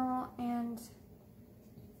original and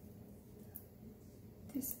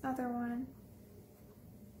this other one.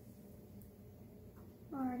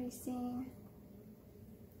 Already seeing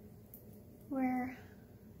where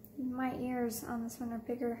my ears on this one are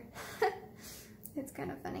bigger. It's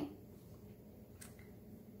kind of funny.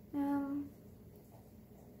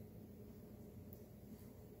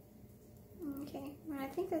 Okay, and I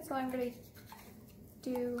think that's all I'm going to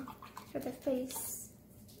do for the face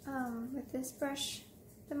with this brush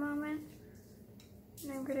at the moment.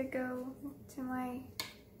 And I'm going to go to my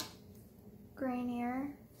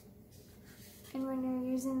Grainer. And when you're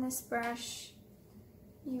using this brush,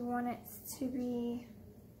 you want it to be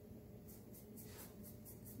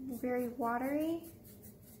very watery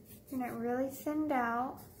and not really thinned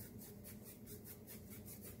out.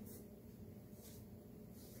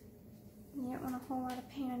 You don't want a whole lot of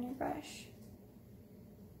paint on your brush.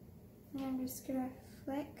 And I'm just gonna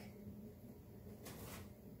flick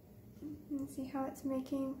and see how it's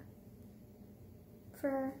making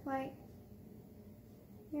for light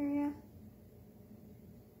area.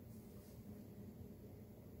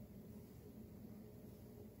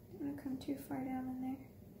 Don't want to come too far down in there.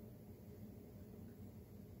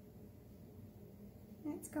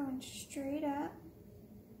 And it's going straight up.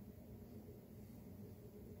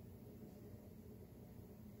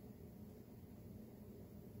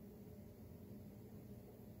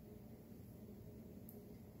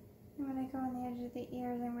 And when I go on the edge of the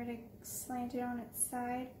ears, I'm going to slant it on its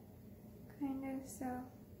side, kind of, so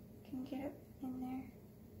I can get it in there.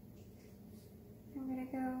 I'm going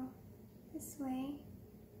to go this way.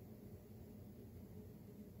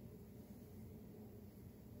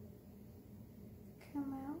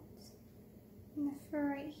 Come out. And the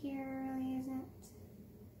fur right here really isn't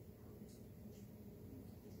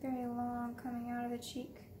very long coming out of the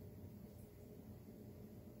cheek.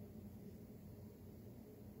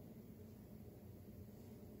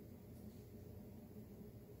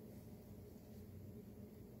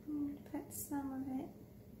 I'm going to put some of it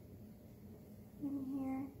in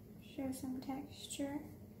here, show some texture.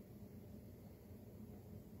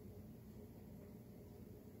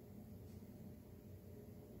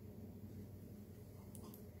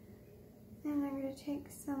 And I'm going to take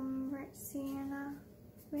some Sienna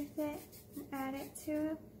with it and add it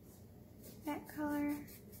to that color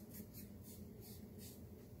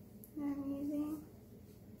that I'm using.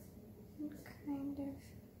 And kind of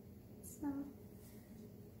some.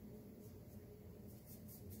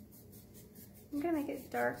 I'm going to make it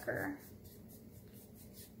darker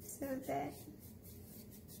so that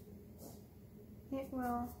it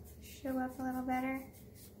will show up a little better.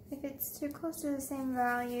 If it's too close to the same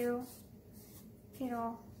value,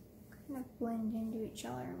 it'll kind of blend into each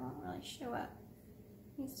other and won't really show up.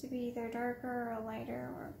 It needs to be either darker or lighter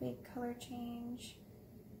or a big color change.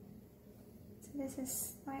 So this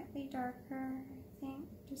is slightly darker, I think,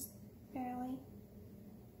 just barely.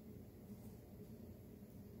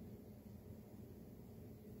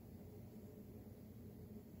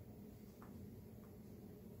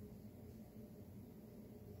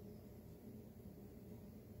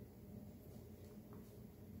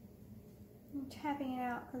 I'm tapping it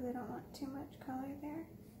out because I don't want too much color there.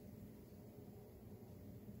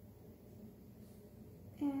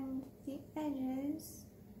 And the edges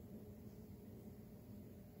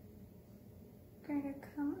are going to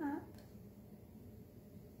come up.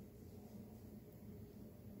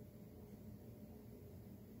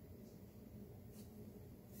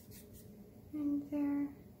 And they're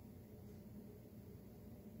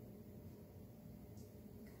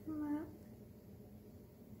come up.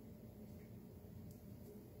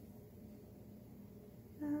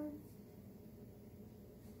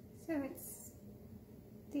 So it's,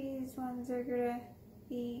 these ones are going to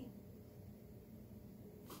be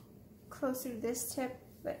closer to this tip,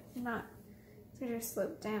 but not, so they're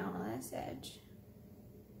sloped down on this edge.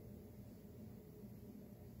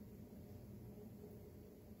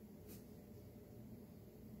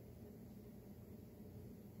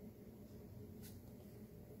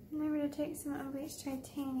 And I'm going to take some Unbleached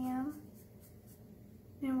Titanium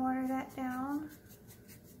and water that down.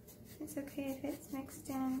 It's okay if it's mixed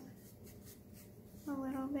in a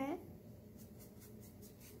little bit.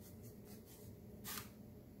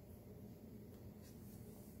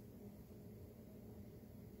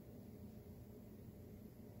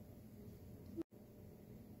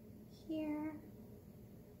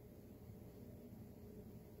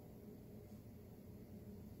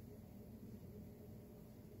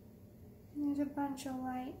 a bunch of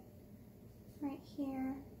light right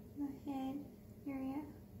here in the head area.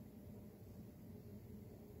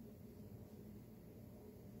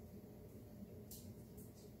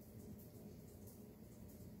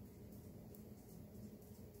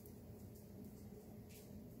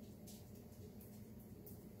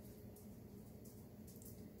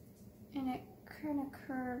 And it kind of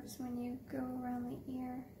curves when you go around the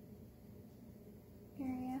ear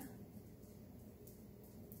area.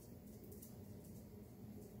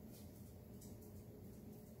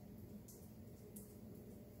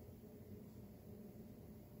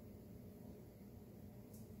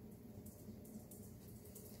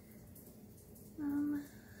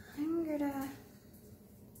 I'm gonna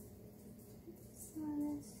put some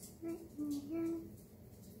of this right in here.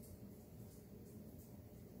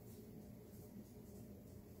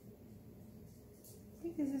 I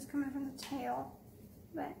think this is coming from the tail,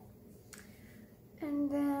 but,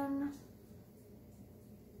 and then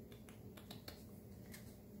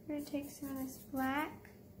I'm gonna take some of this black.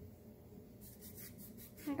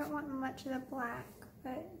 I don't want much of the black,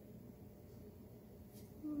 but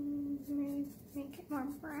maybe make it more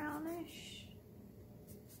brownish.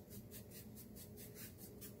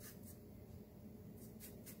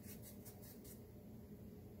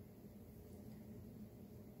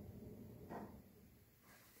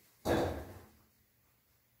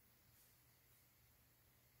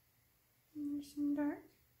 And there's some dark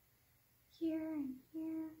here and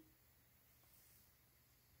here.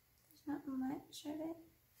 There's not much of it,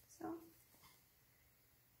 so.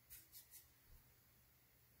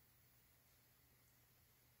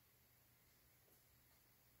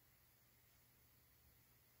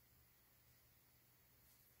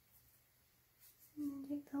 And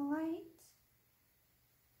take the light.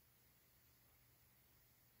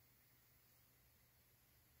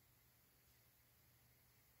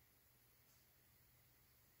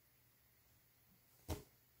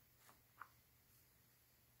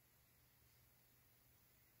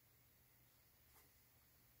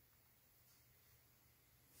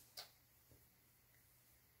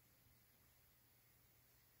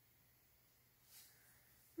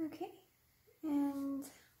 Okay, and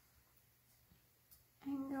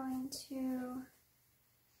I'm going to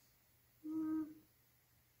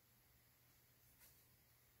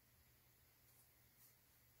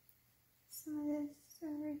some of this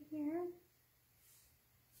over here,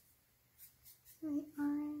 some of the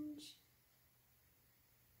orange,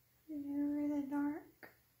 put it over the dark,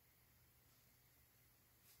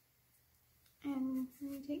 and I'm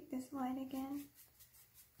going to take this light again,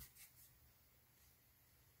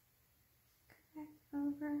 back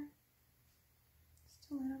over just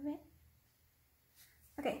a little bit.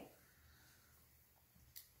 Okay,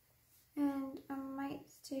 and I might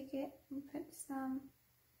take it and put some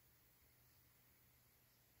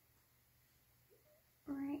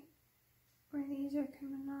right where these are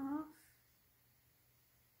coming off.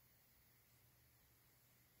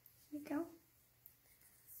 There we go.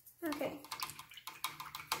 Okay.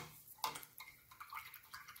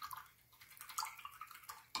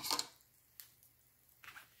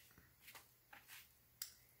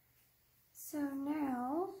 So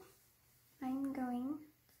now I'm going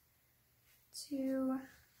to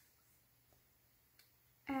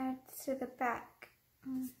add to the back,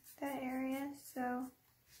 that area. So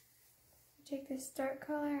take this dark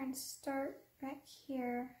color and start back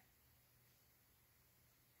here.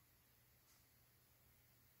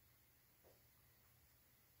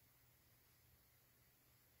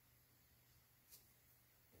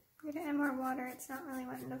 I'm gonna add more water, it's not really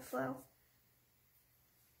wanting to flow.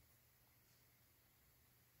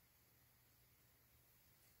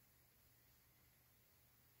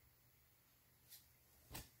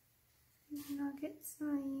 And I'll get some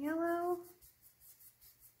of the yellow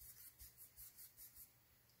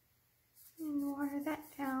and water that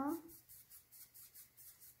down.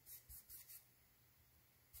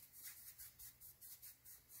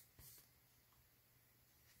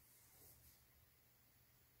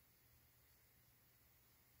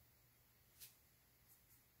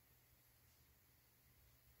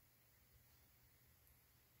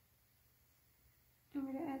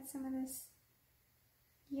 I'm going to add some of this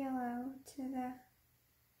yellow to the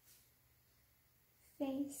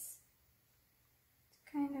face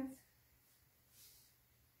to kind of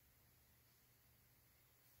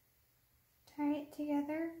tie it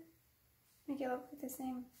together, make it look like the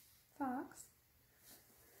same fox.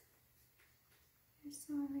 There's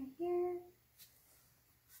some over here.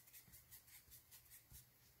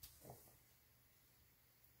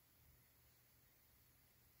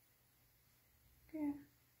 Gonna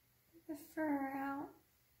put the fur out.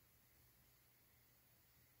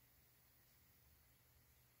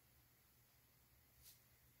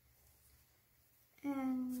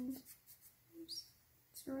 And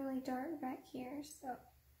it's really dark back here, so I'm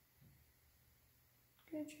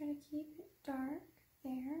going to try to keep it dark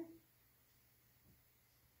there.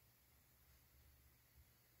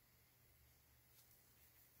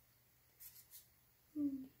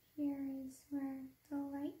 And here is where the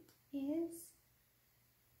light is.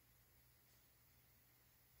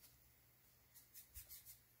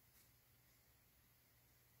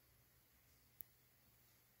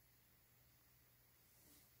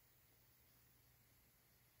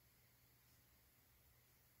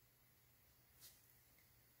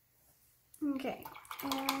 Okay,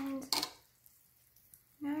 and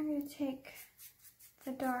now I'm going to take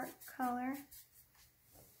the dark color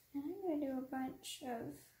and I'm going to do a bunch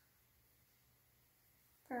of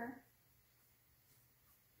fur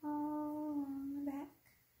all along the back.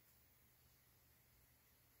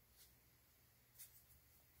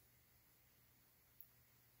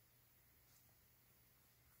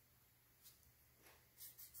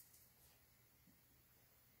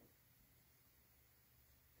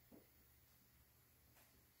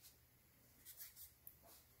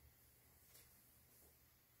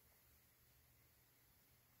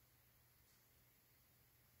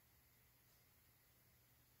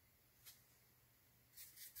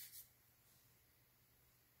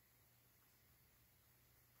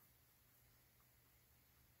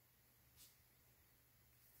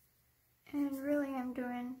 And really I'm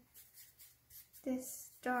doing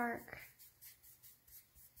this dark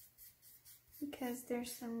because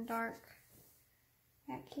there's some dark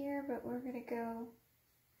back here, but we're going to go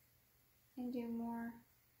and do more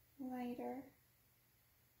lighter.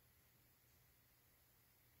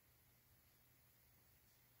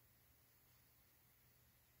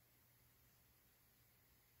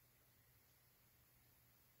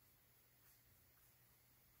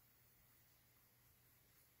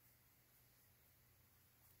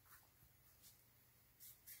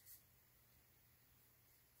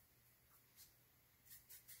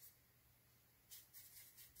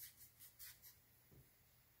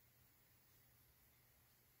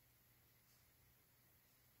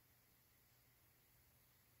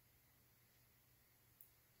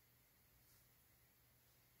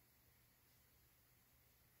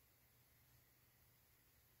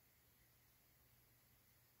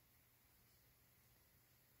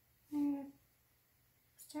 I'm going to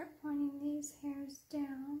start pointing these hairs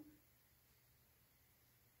down.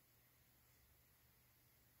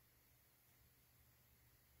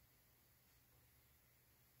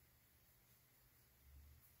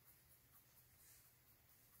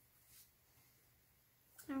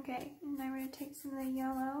 Okay, and now we're going to take some of the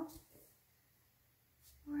yellow.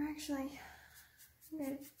 We're actually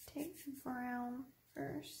going to take the brown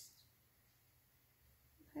first.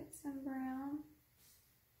 Put some brown.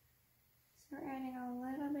 So we're adding a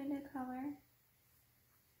little bit of color.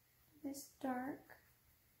 This dark.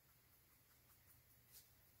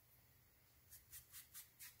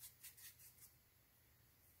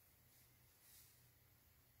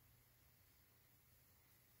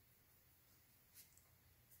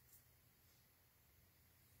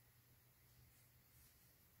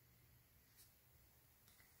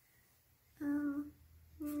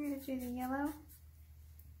 I'm going to do the yellow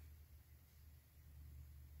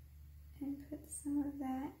and put some of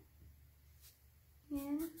that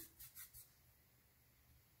in.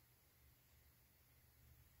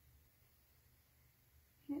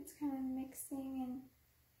 And it's kind of mixing and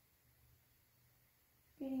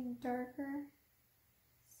getting darker,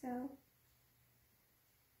 so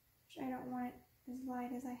I don't want it as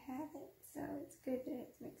light as I have it, so it's good that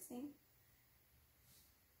it's mixing.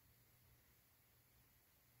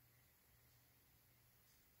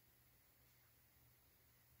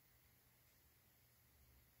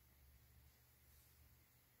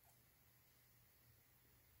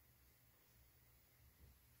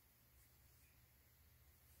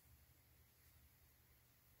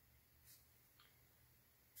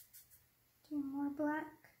 Do more black,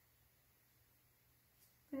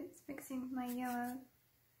 but it's mixing with my yellow.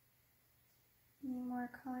 Any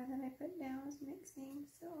more color that I put down is mixing,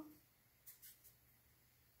 so.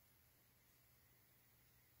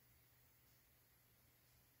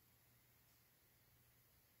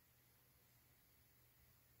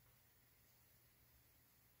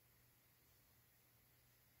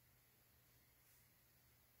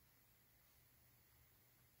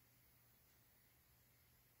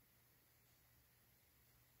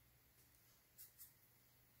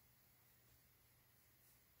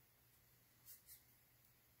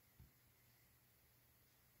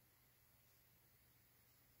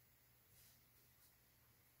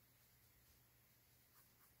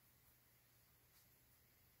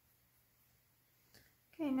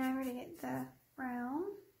 Okay, now I'm going to get the brown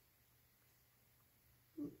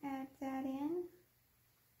and add that in.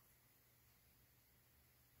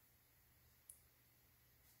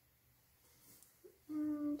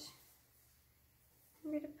 And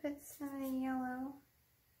I'm going to put some of the yellow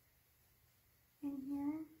in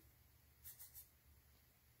here.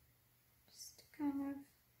 Just to kind of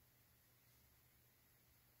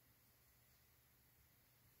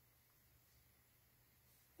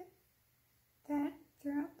put that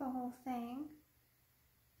throughout the whole thing.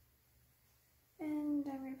 And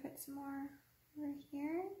I'm going to put some more over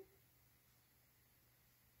here.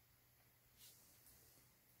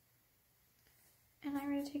 And I'm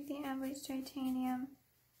going to take the Unbleached Titanium,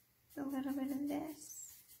 a little bit of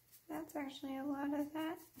this. That's actually a lot of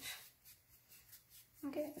that.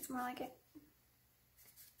 Okay, it's more like it.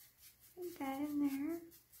 Put that in there.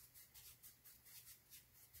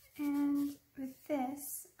 And with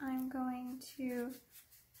this, I'm going to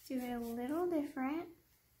do it a little different.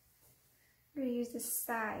 I'm going to use the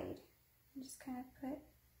side and just kind of put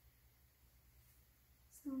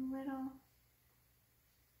some little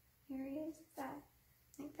areas of that,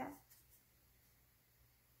 like that.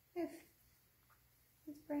 Oof,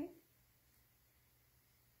 it's bright.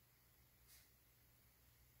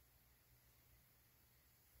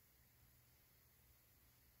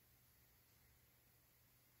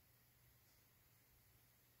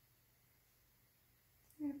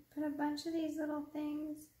 I'm going to put a bunch of these little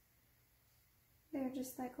things. They're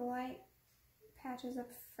just like light patches of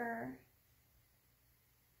fur.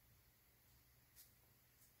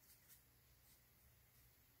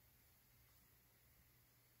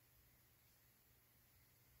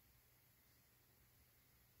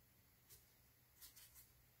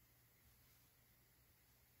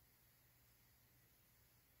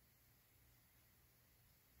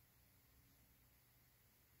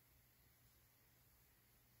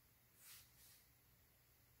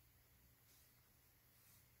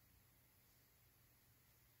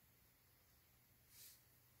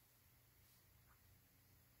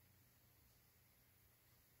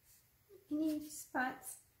 Any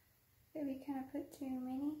spots that we kind of put too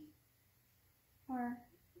many, or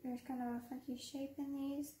there's kind of a funky shape in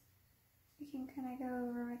these, we can kind of go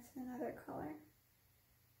over with another color.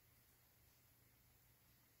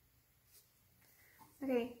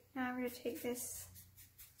 Okay, now I'm going to take this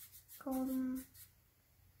golden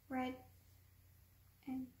red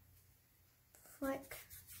and flick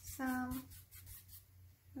some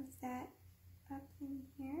of that up in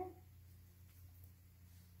here.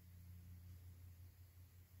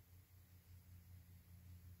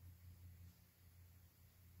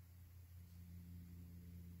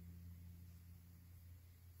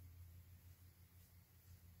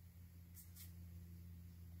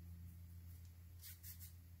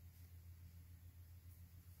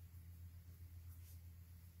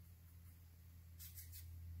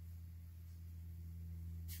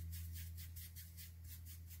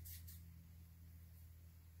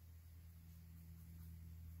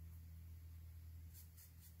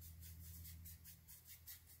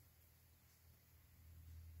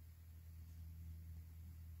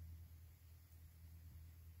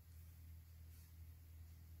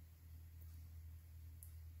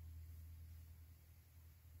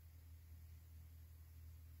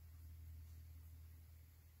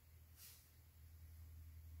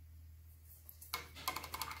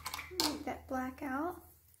 Make that black out,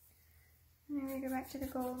 and then we go back to the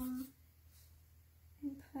golden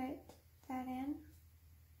and put that in.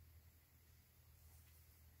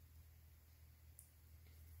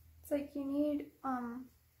 It's like you need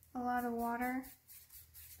a lot of water,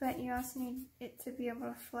 but you also need it to be able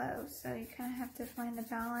to flow, so you kind of have to find the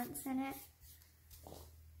balance in it.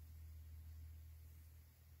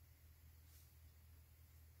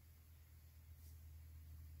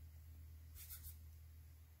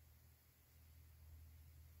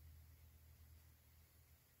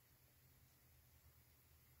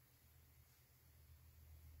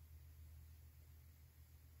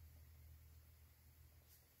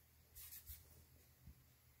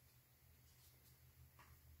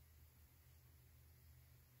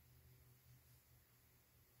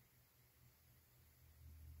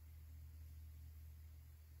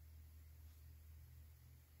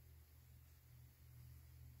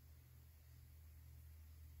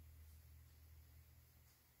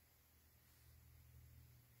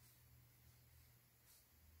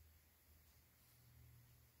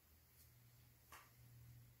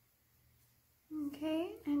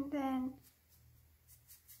 Okay, and then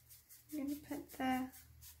I'm going to put the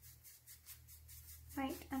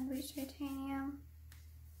white Unbleached Titanium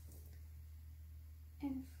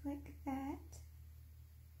and flick that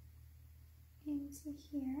into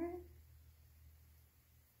here.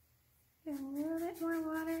 Get a little bit more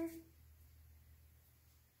water.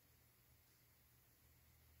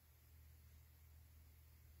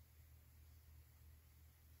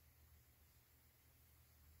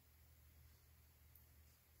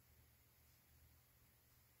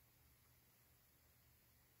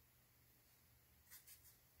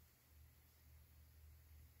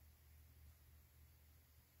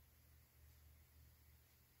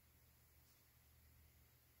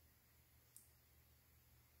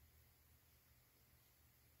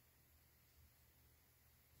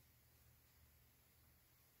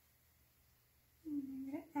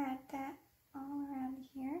 I'm going to add that all around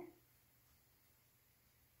here.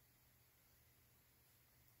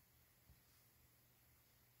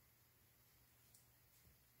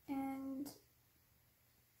 And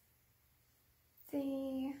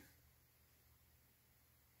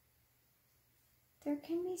there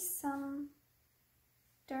can be some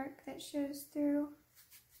dark that shows through,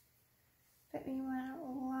 but we want a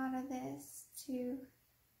lot of this to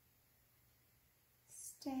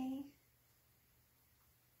stay.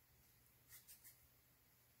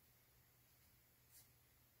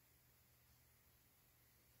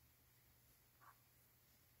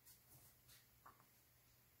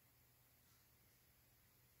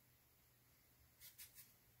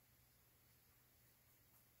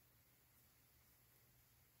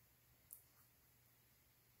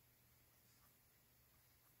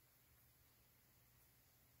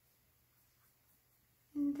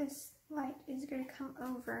 And this light is going to come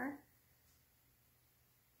over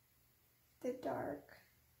the dark.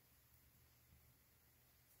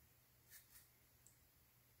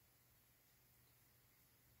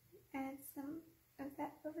 Add some of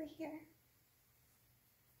that over here.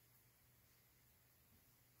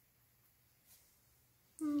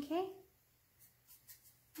 Okay.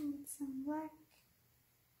 And some black.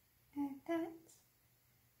 Add that.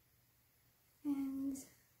 And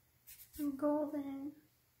some golden.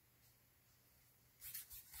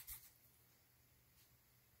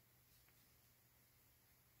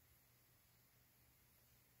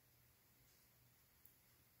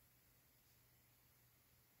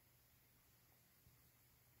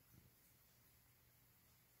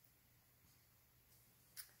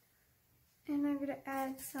 And I'm going to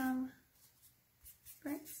add some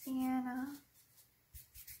burnt sienna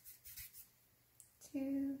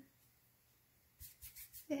to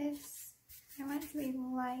this. I want it to be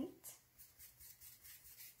light.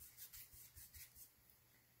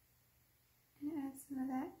 And add some of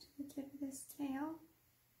that to the tip of this tail.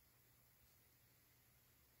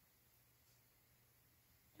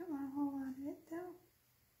 Don't want a whole lot of it though.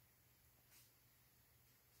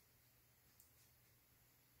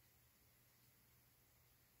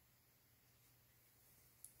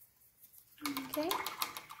 Okay,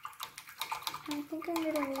 I think I'm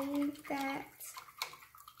going to leave that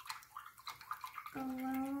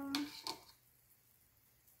alone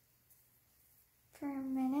for a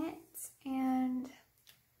minute and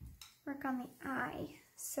work on the eye.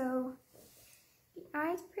 So the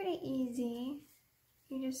eye's pretty easy.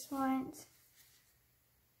 You just want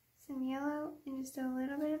some yellow and just a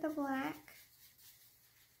little bit of the black.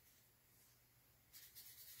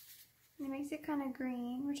 And it makes it kind of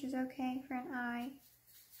green, which is okay for an eye.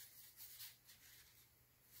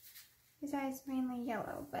 His eye is mainly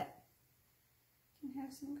yellow, but can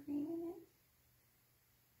have some green in it.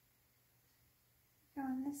 Go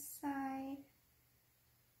on this side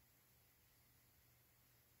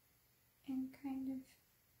and kind of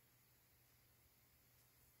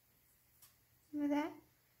some of that.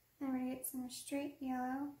 Then we're going to get some straight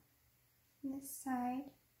yellow on this side.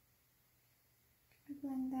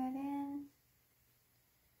 Blend that in.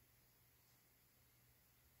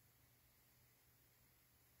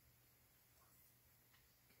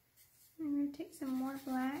 I'm going to take some more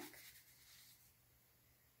black,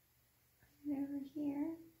 put it over here.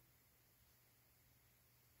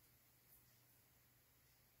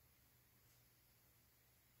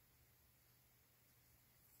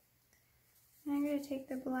 And I'm going to take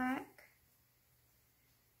the black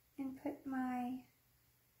and put my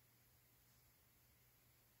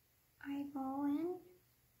eyeball in.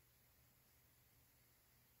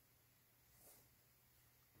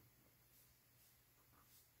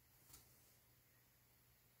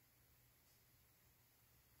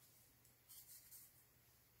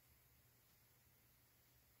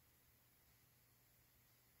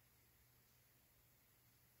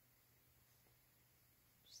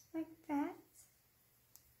 Just like that.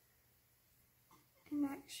 And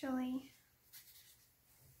actually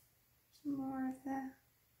some more of the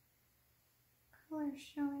color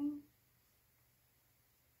showing.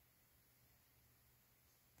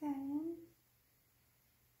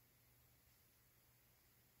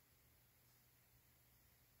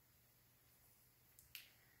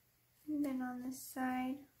 And then on this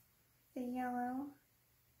side, the yellow,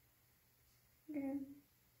 I'm going to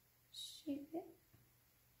shape it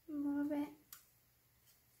a little bit.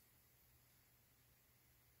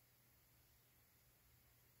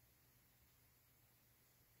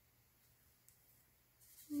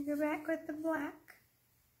 And go back with the black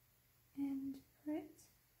and put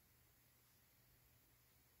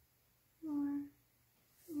more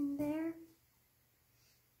in there.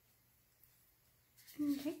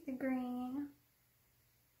 And take the green,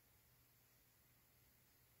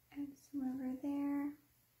 add some over there,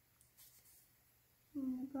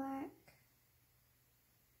 and the black.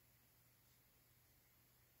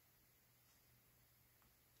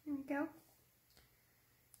 There we go.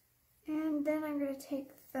 And then I'm going to take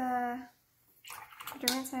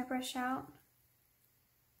rinse my brush out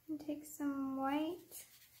and take some white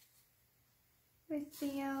with the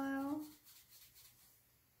yellow.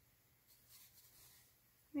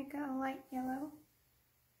 Make it a light yellow.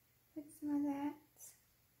 Put some of that.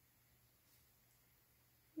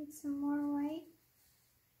 Need some more white.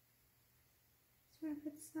 Just want to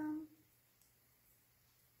put some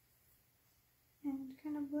and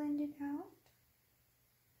kind of blend it out.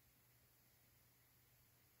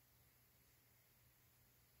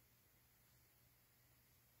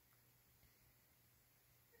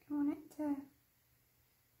 I want it to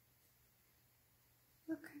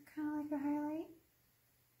look kind of like a highlight.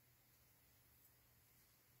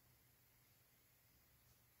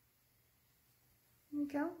 There we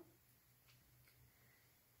go.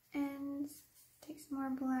 And take some more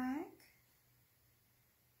black.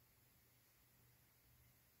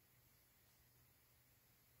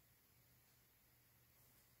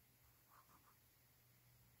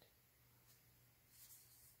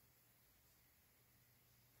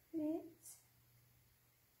 Put it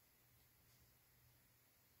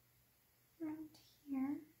around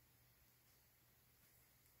here.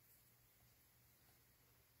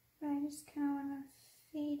 But I just kind of want to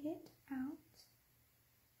fade it out.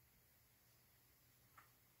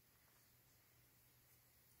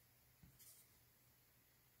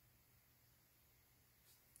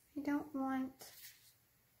 I don't want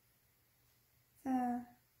the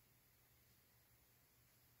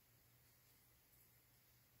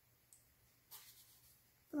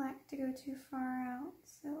black to go too far out,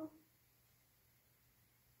 so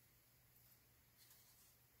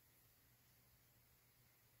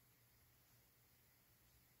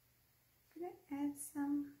I'm going to add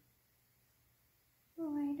some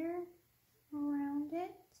lighter around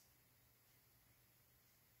it.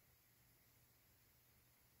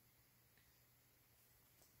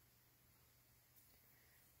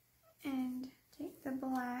 And take the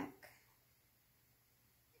black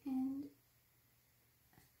and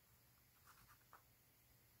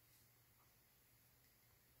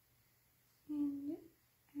add it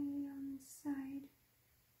on the side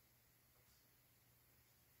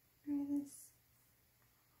where this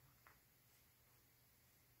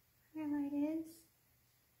highlight is.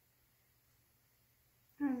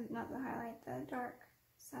 Or not the highlight, the dark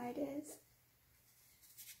side is.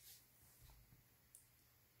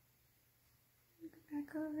 Go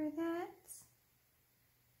back over that.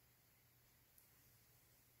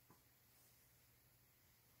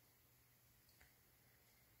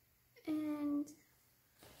 And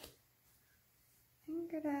I'm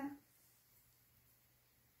gonna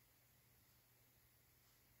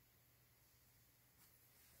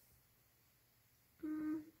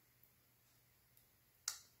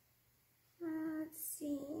let's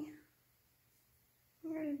see.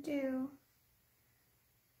 I'm gonna do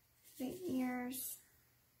the ears.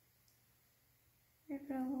 I'm gonna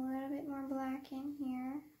put a little bit more black in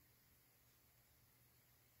here.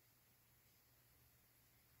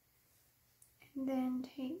 And then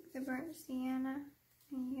take the burnt sienna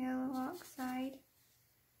and yellow oxide,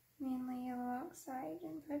 mainly yellow oxide,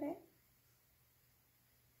 and put it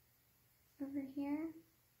over here.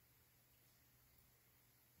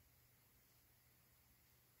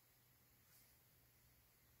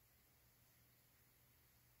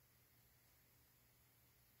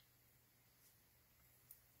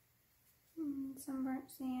 And some burnt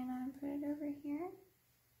sienna and put it over here.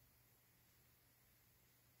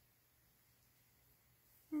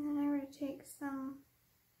 And then I'm going to take some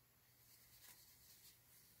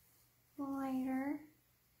lighter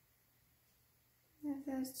of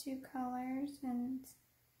those two colors and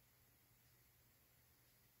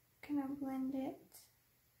kind of blend it.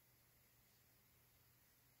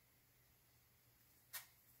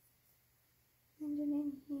 Blend it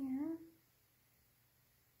in here.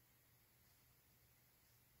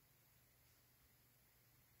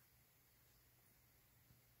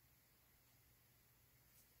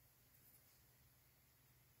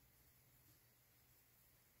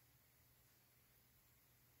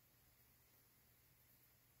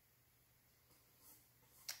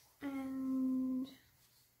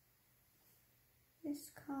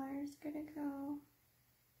 this color is gonna go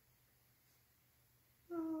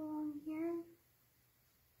all along here.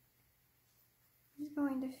 It's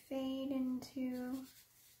going to fade into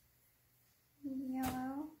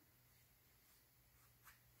yellow.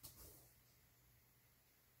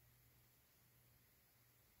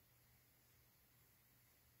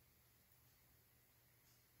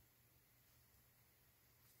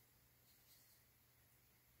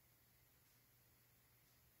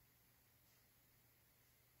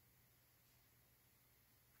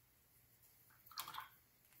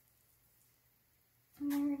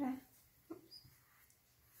 And I'm gonna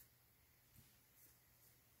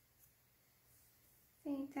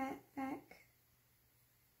fade that back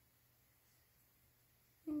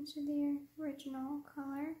into the original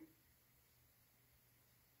color.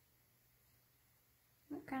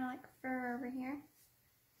 Look kind of like fur over here.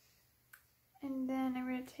 And then I'm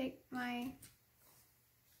going to take my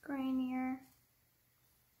Grainer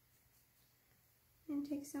and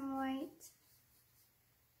take some white.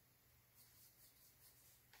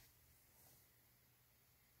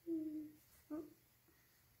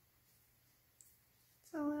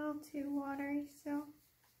 It's a little too watery, so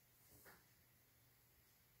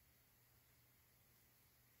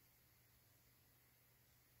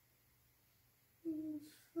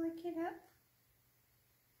flick it up.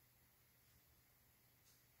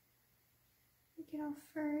 Make it all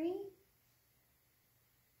furry.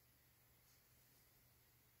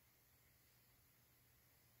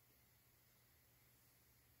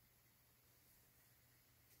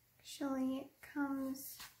 Actually, it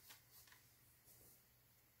comes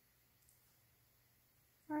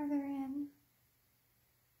farther in.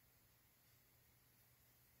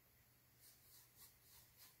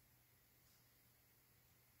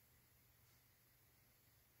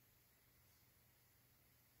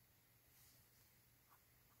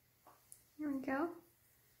 Here we go.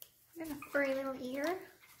 I got a furry little ear.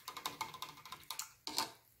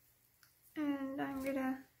 And I'm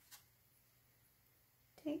gonna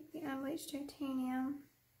take the Unbleached Titanium,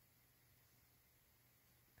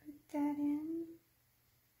 put that in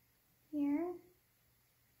here.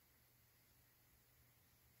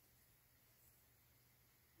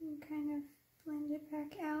 And kind of blend it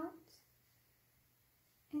back out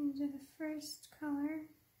into the first color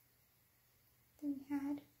that we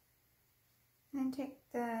had. And then take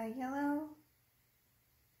the yellow,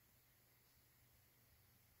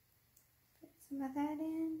 put some of that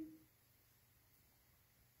in.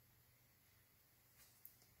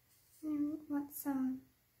 And want some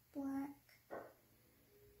black,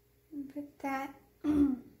 and put that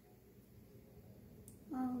along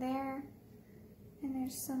there. And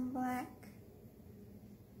there's some black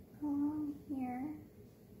along here.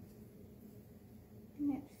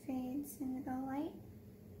 And it fades into the light.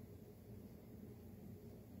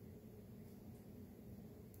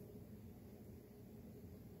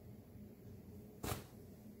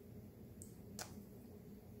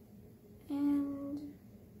 And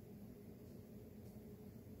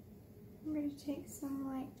I'm going to take some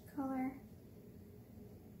light color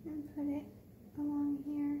and put it along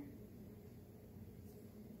here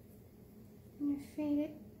and fade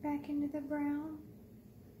it back into the brown.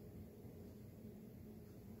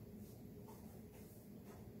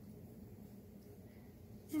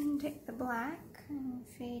 And take the black and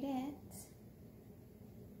fade it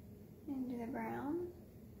into the brown.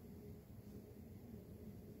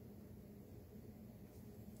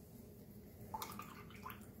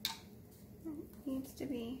 It needs to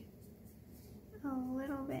be a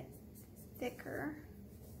little bit thicker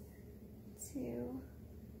to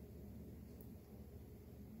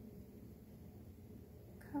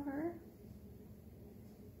cover.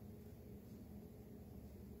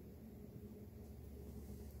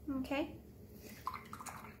 Okay,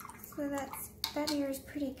 so that ear is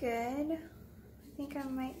pretty good. I think I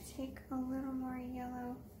might take a little more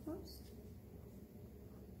yellow. Oops.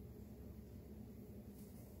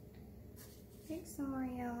 Take some more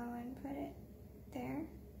yellow and put it there.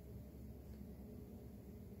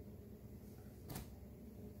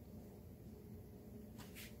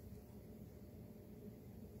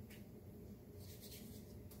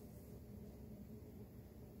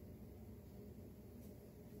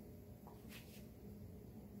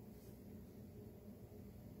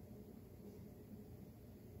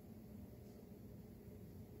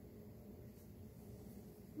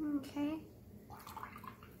 Okay,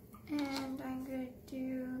 and I'm going to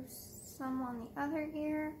do some on the other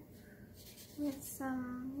ear with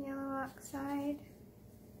some yellow oxide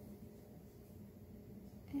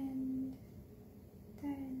and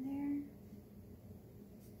that in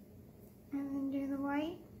there, and then do the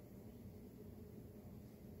white.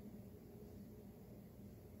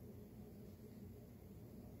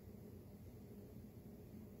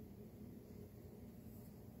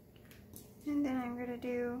 And then I'm going to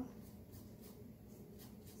do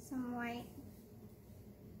some white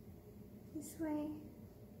this way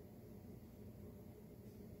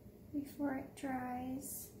before it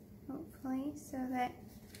dries, hopefully, so that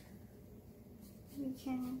we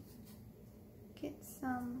can get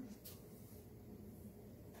some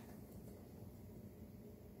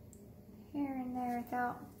hair in there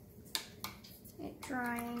without it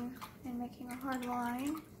drying and making a hard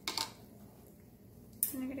line.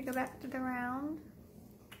 And I'm going to go back to the round,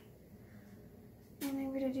 and I'm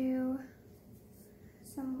going to do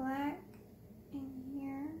some black in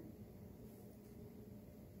here.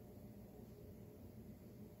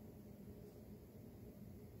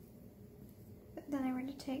 But then I'm going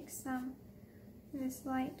to take some of this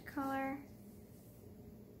light color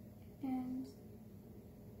and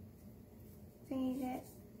fade it,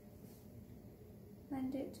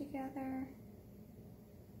 blend it together.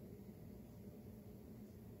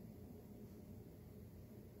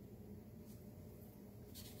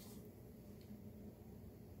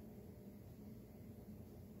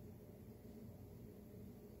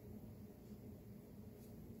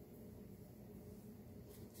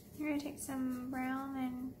 I'm going to take some brown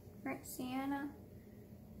and burnt sienna,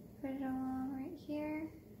 put it along right here.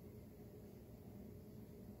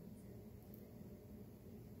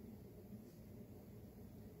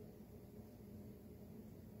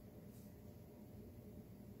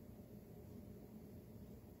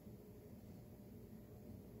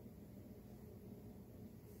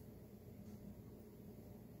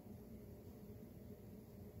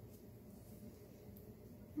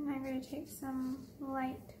 And I'm going to take some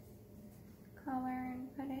light color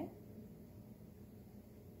and put it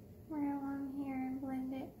right along here and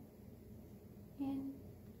blend it in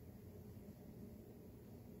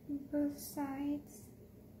both sides.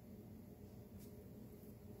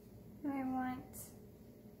 And I want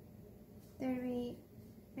there to be,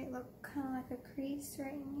 it look kind of like a crease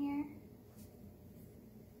right in here.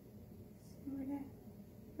 So I'm going to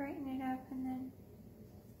brighten it up and then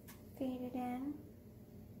fade it in.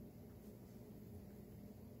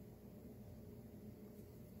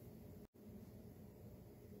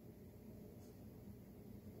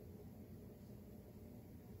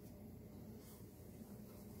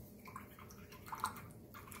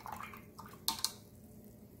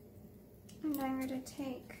 And I'm going to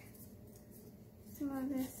take some of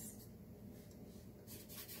this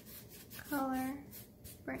color,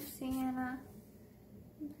 burnt sienna,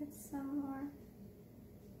 and put some more,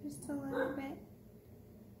 just a little bit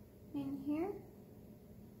in here.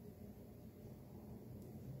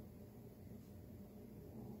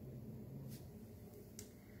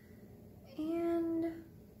 And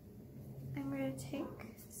I'm going to take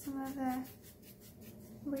some of the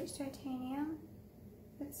Unbleached Titanium,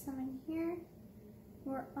 put some in here.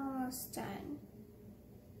 We're almost done.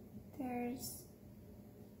 There's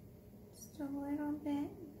just a little bit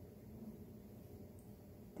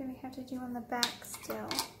that we have to do on the back still.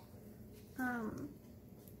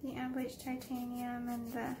 The Unbleached Titanium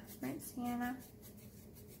and the burnt sienna.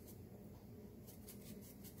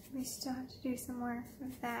 We still have to do some more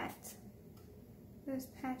of that, those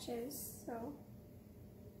patches, so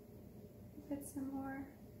put some more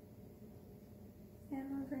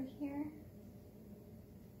them over here.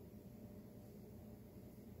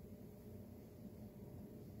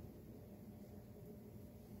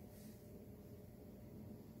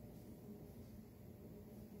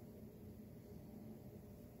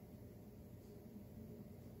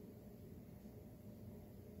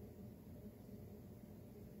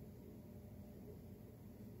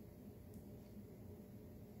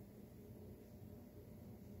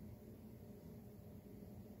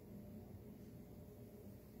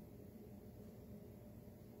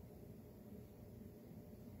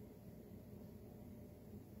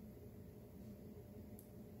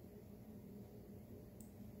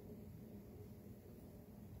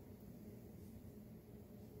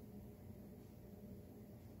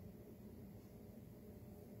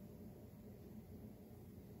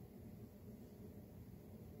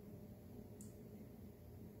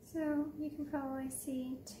 So you can probably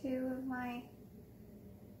see two of my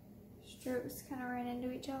strokes kind of run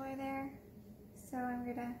into each other there. So I'm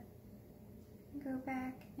gonna go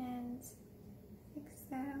back and fix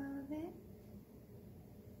that a little bit.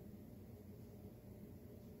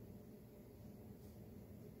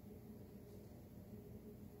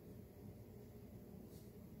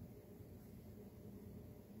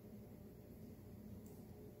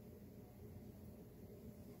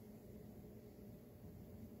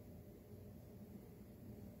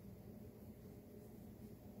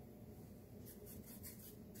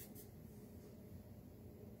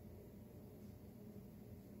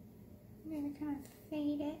 I'm gonna kind of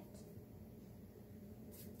fade it.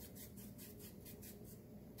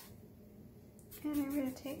 And I'm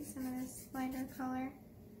going to take some of this lighter color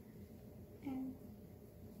and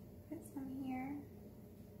put some here.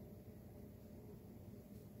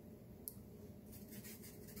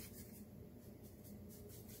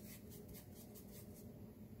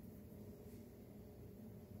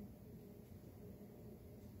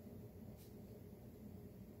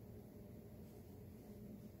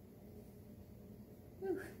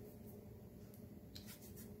 Ooh.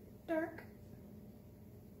 Dark.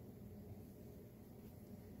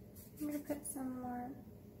 I'm going to put some more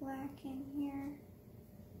black in here.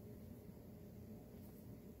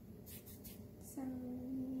 Some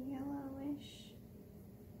yellowish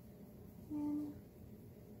in.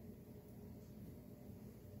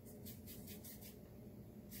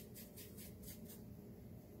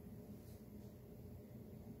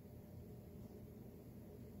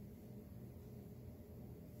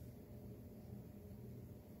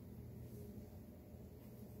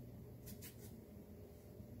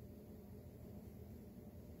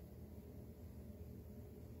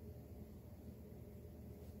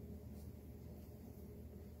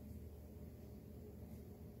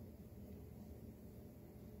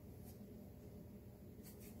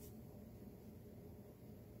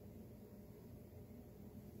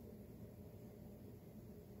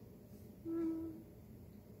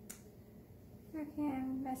 Okay,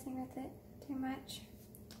 I'm messing with it too much.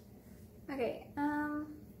 Okay, I'm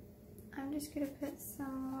just gonna put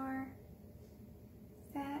some more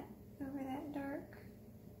of that over that dark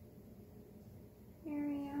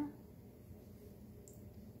area.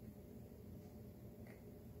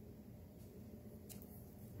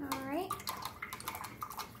 Alright,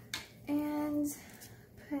 and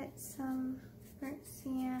put some burnt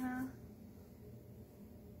sienna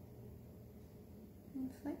and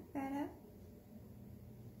flick that up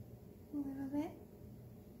a little bit.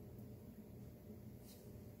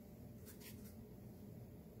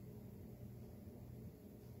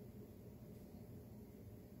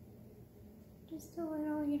 Just a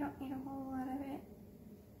little, you don't need a whole lot of it.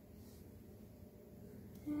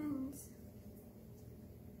 And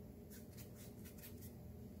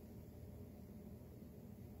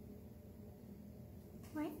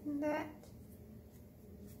lighten that.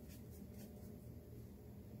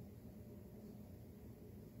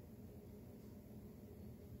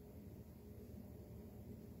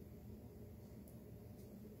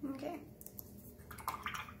 Okay,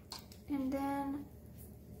 and then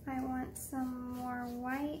I want some more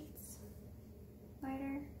white,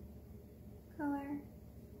 lighter color,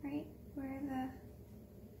 right where the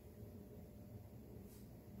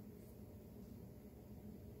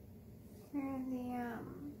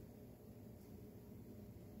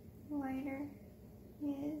lighter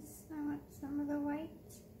is. I want some of the white.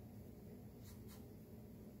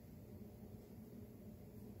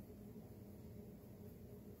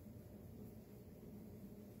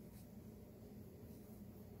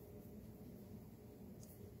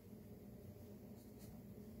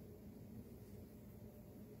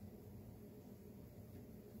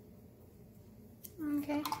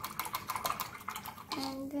 Okay,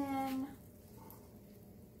 and then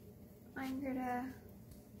I'm gonna,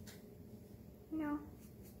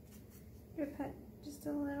 put just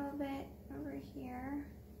a little bit over here.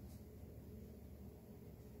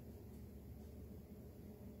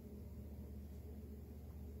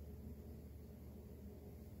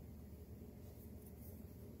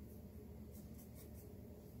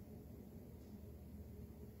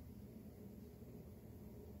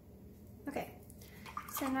 Okay.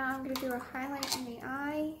 So now I'm going to do a highlight in the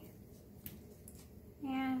eye,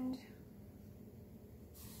 and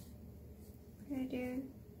I'm going to do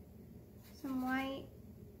some white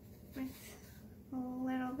with a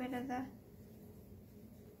little bit of the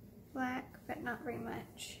black, but not very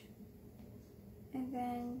much. And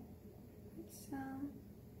then put some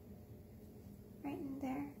right in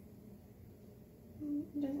there.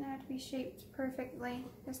 It doesn't have to be shaped perfectly,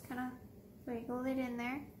 just kind of wiggle it in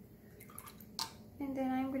there. And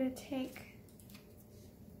then I'm going to take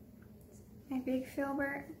my big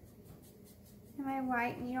Filbert and my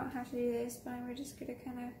white, and you don't have to do this, but I'm just going to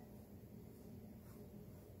kind of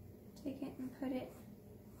take it and put it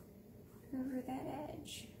over that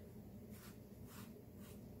edge.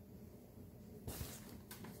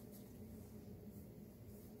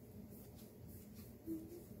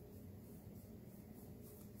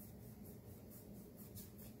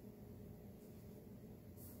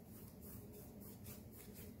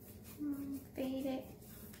 Fade it,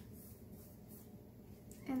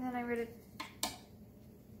 and then I'm going to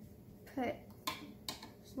put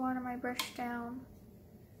Just water my brush down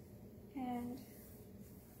and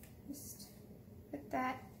just put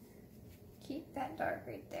that, keep that dark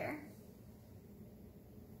right there.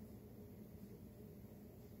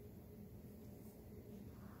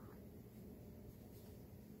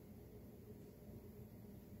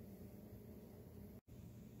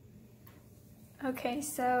 Okay,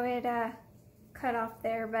 so it cut off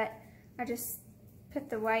there, but I just put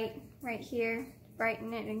the white right here,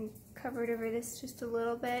 brighten it, and covered over this just a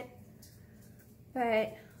little bit.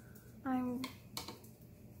 But I'm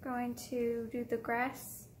going to do the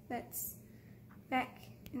grass that's back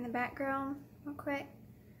in the background real quick.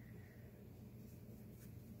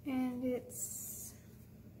 And it's,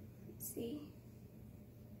 let's see,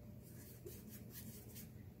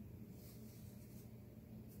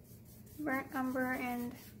 burnt umber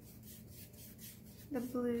and the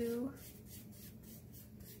blue.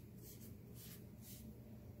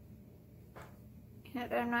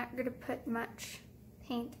 And I'm not going to put much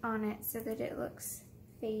paint on it so that it looks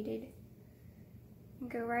faded. And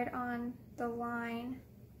go right on the line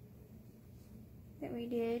that we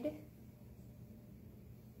did.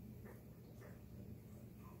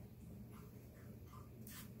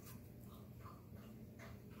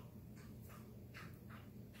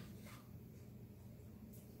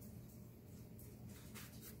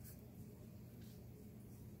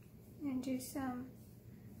 And do some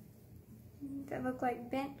that look like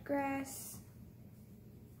bent grass.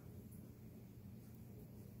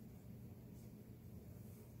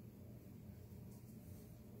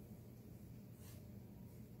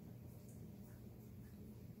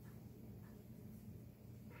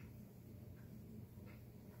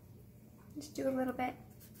 Just do a little bit.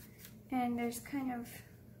 And there's kind of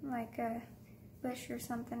like a bush or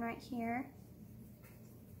something right here.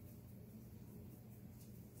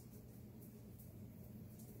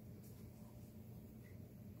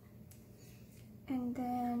 And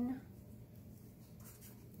then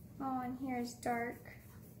all in here is dark.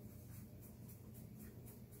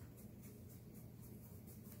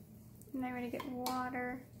 And I'm going to get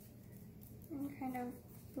water and kind of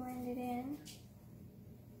blend it in.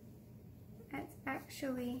 That's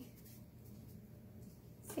actually,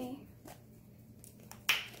 see,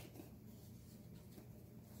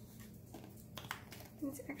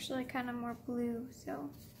 it's actually kind of more blue, so.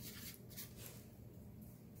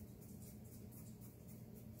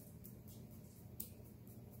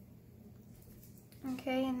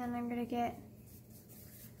 Okay, and then I'm going to get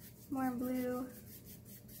more blue,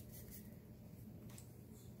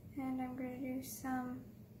 and I'm going to do some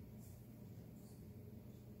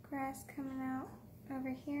grass coming out over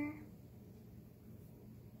here.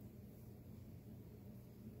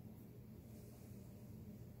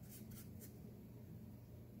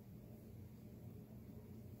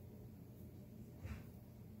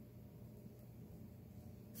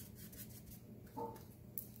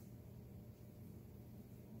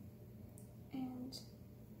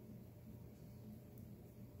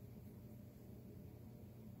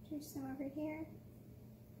 Do some over here.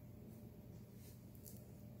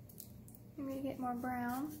 I'm going to get more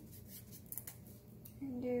brown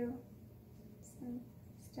and do some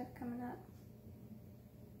stuff coming up.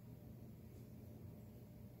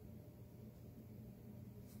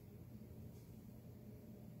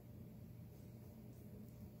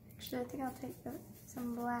 Actually, I think I'll take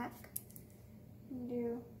some black and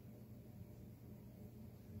do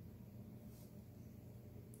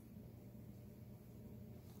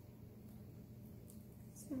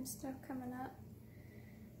some stuff coming up.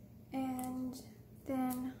 And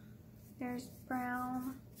then there's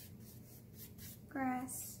brown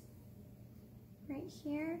grass right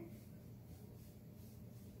here.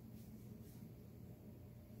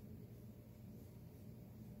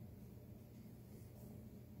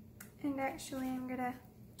 And actually I'm gonna,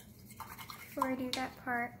 before I do that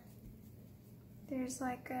part, there's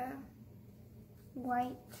like a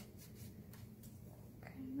white,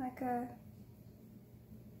 kind of like a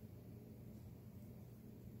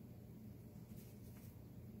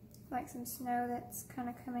some snow that's kind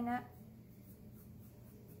of coming up.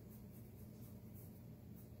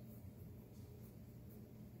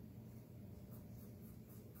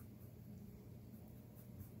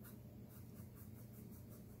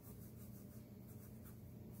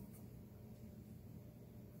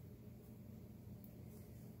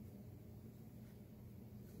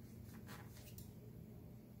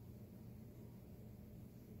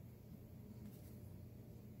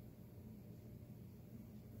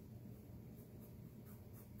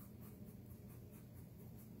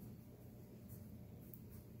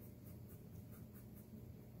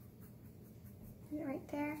 Right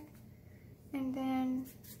there, and then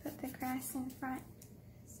put the grass in front,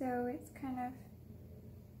 so it's kind of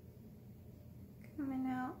coming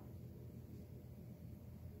out.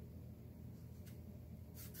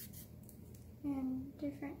 In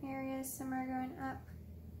different areas, some are going up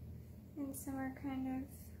and some are kind of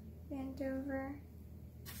bent over.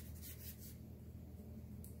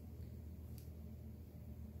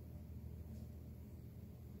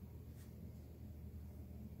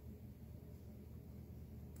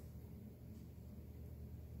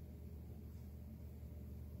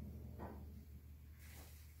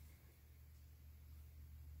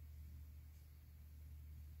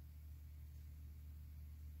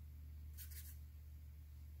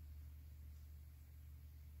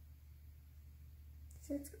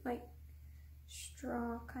 So it's like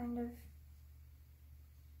straw kind of.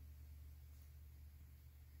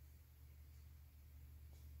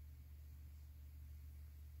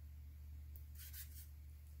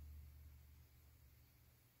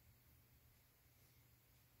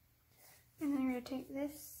 And then we're going to take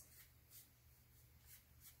this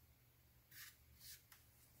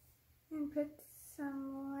and put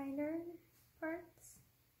some lighter parts.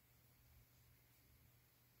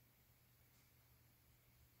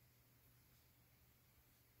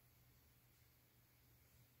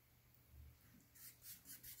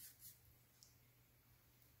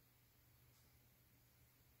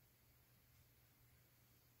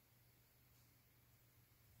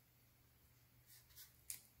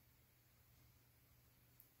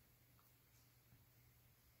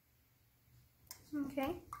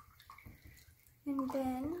 Okay, and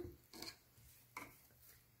then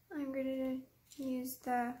I'm going to use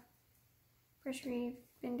the brush we've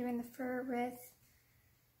been doing the fur with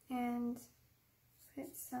and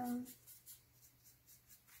put some,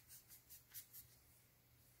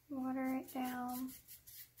 water it down,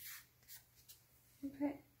 and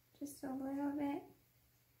put just a little bit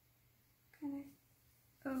kind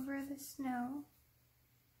of over the snow.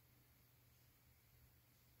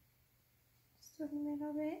 A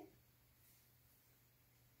little bit.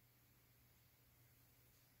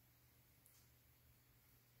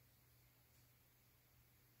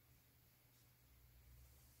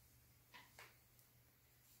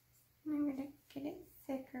 And I'm going to get it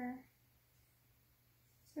thicker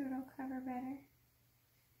so it'll cover better.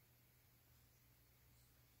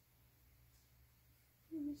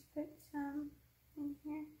 And just put some in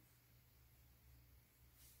here.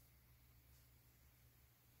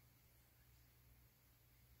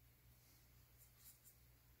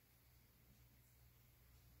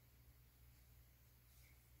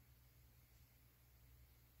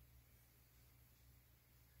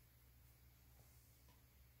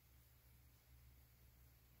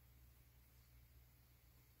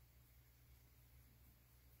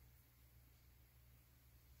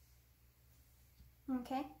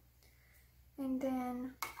 Okay, and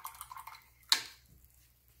then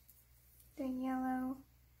the yellow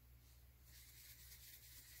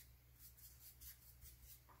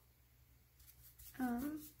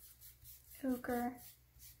ochre,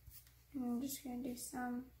 and I'm just going to do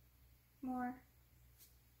some more,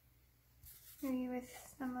 maybe with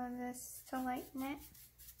some of this to lighten it.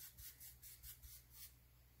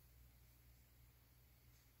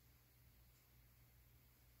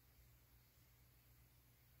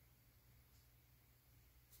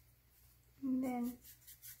 And then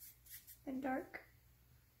the dark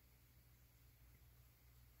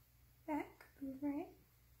back over it.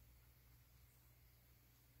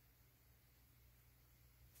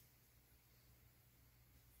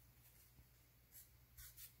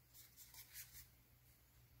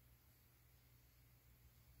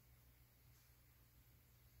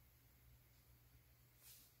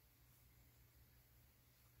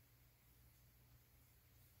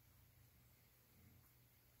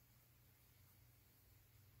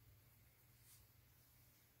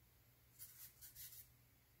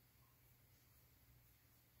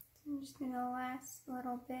 I'm just going to last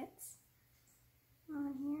little bits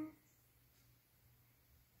on here.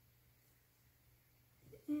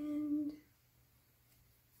 And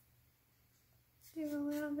do a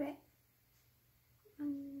little bit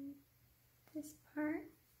on this part.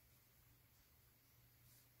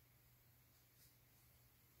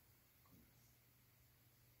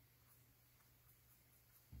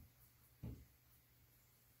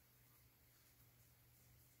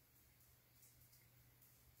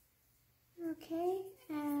 Okay,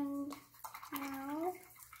 and now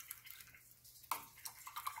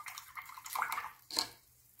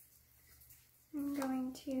I'm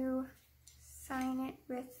going to sign it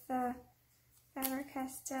with the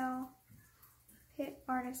Faber-Castell Pitt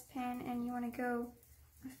Artist Pen, and you want to go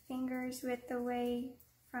fingers with the way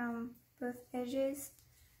from both edges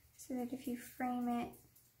so that if you frame it,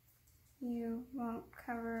 you won't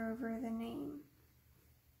cover over the name.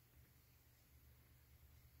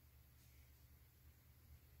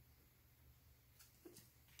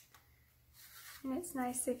 And it's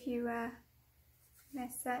nice if you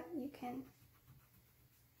mess up, you can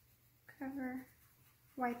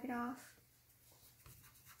wipe it off.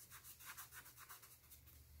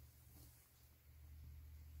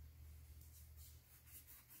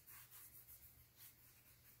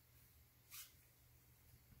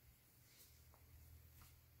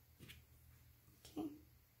 Okay.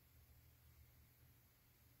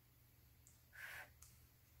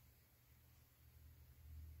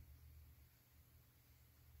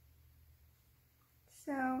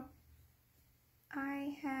 So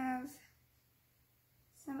I have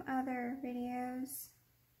some other videos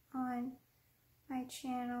on my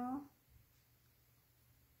channel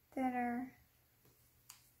that are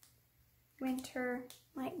winter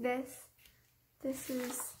like this. This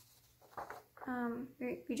is,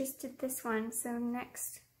 we just did this one, so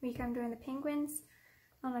next week I'm doing the penguins.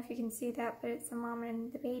 I don't know if you can see that, but it's the mom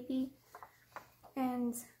and the baby.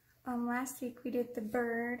 And last week we did the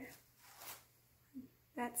bird.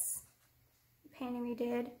 That's the painting we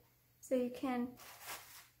did. So you can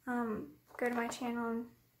go to my channel and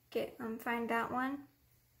get find that one.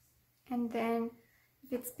 And then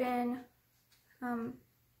if it's been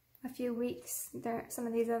a few weeks, some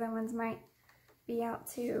of these other ones might be out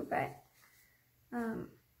too. But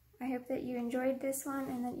I hope that you enjoyed this one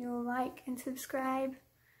and that you'll like and subscribe.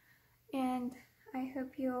 And I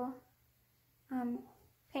hope you'll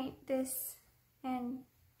paint this and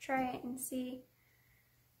try it and see.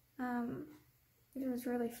 It was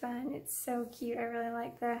really fun. It's so cute. I really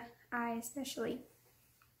like the eye especially.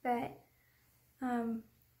 But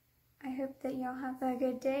I hope that y'all have a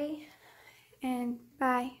good day, and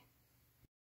bye.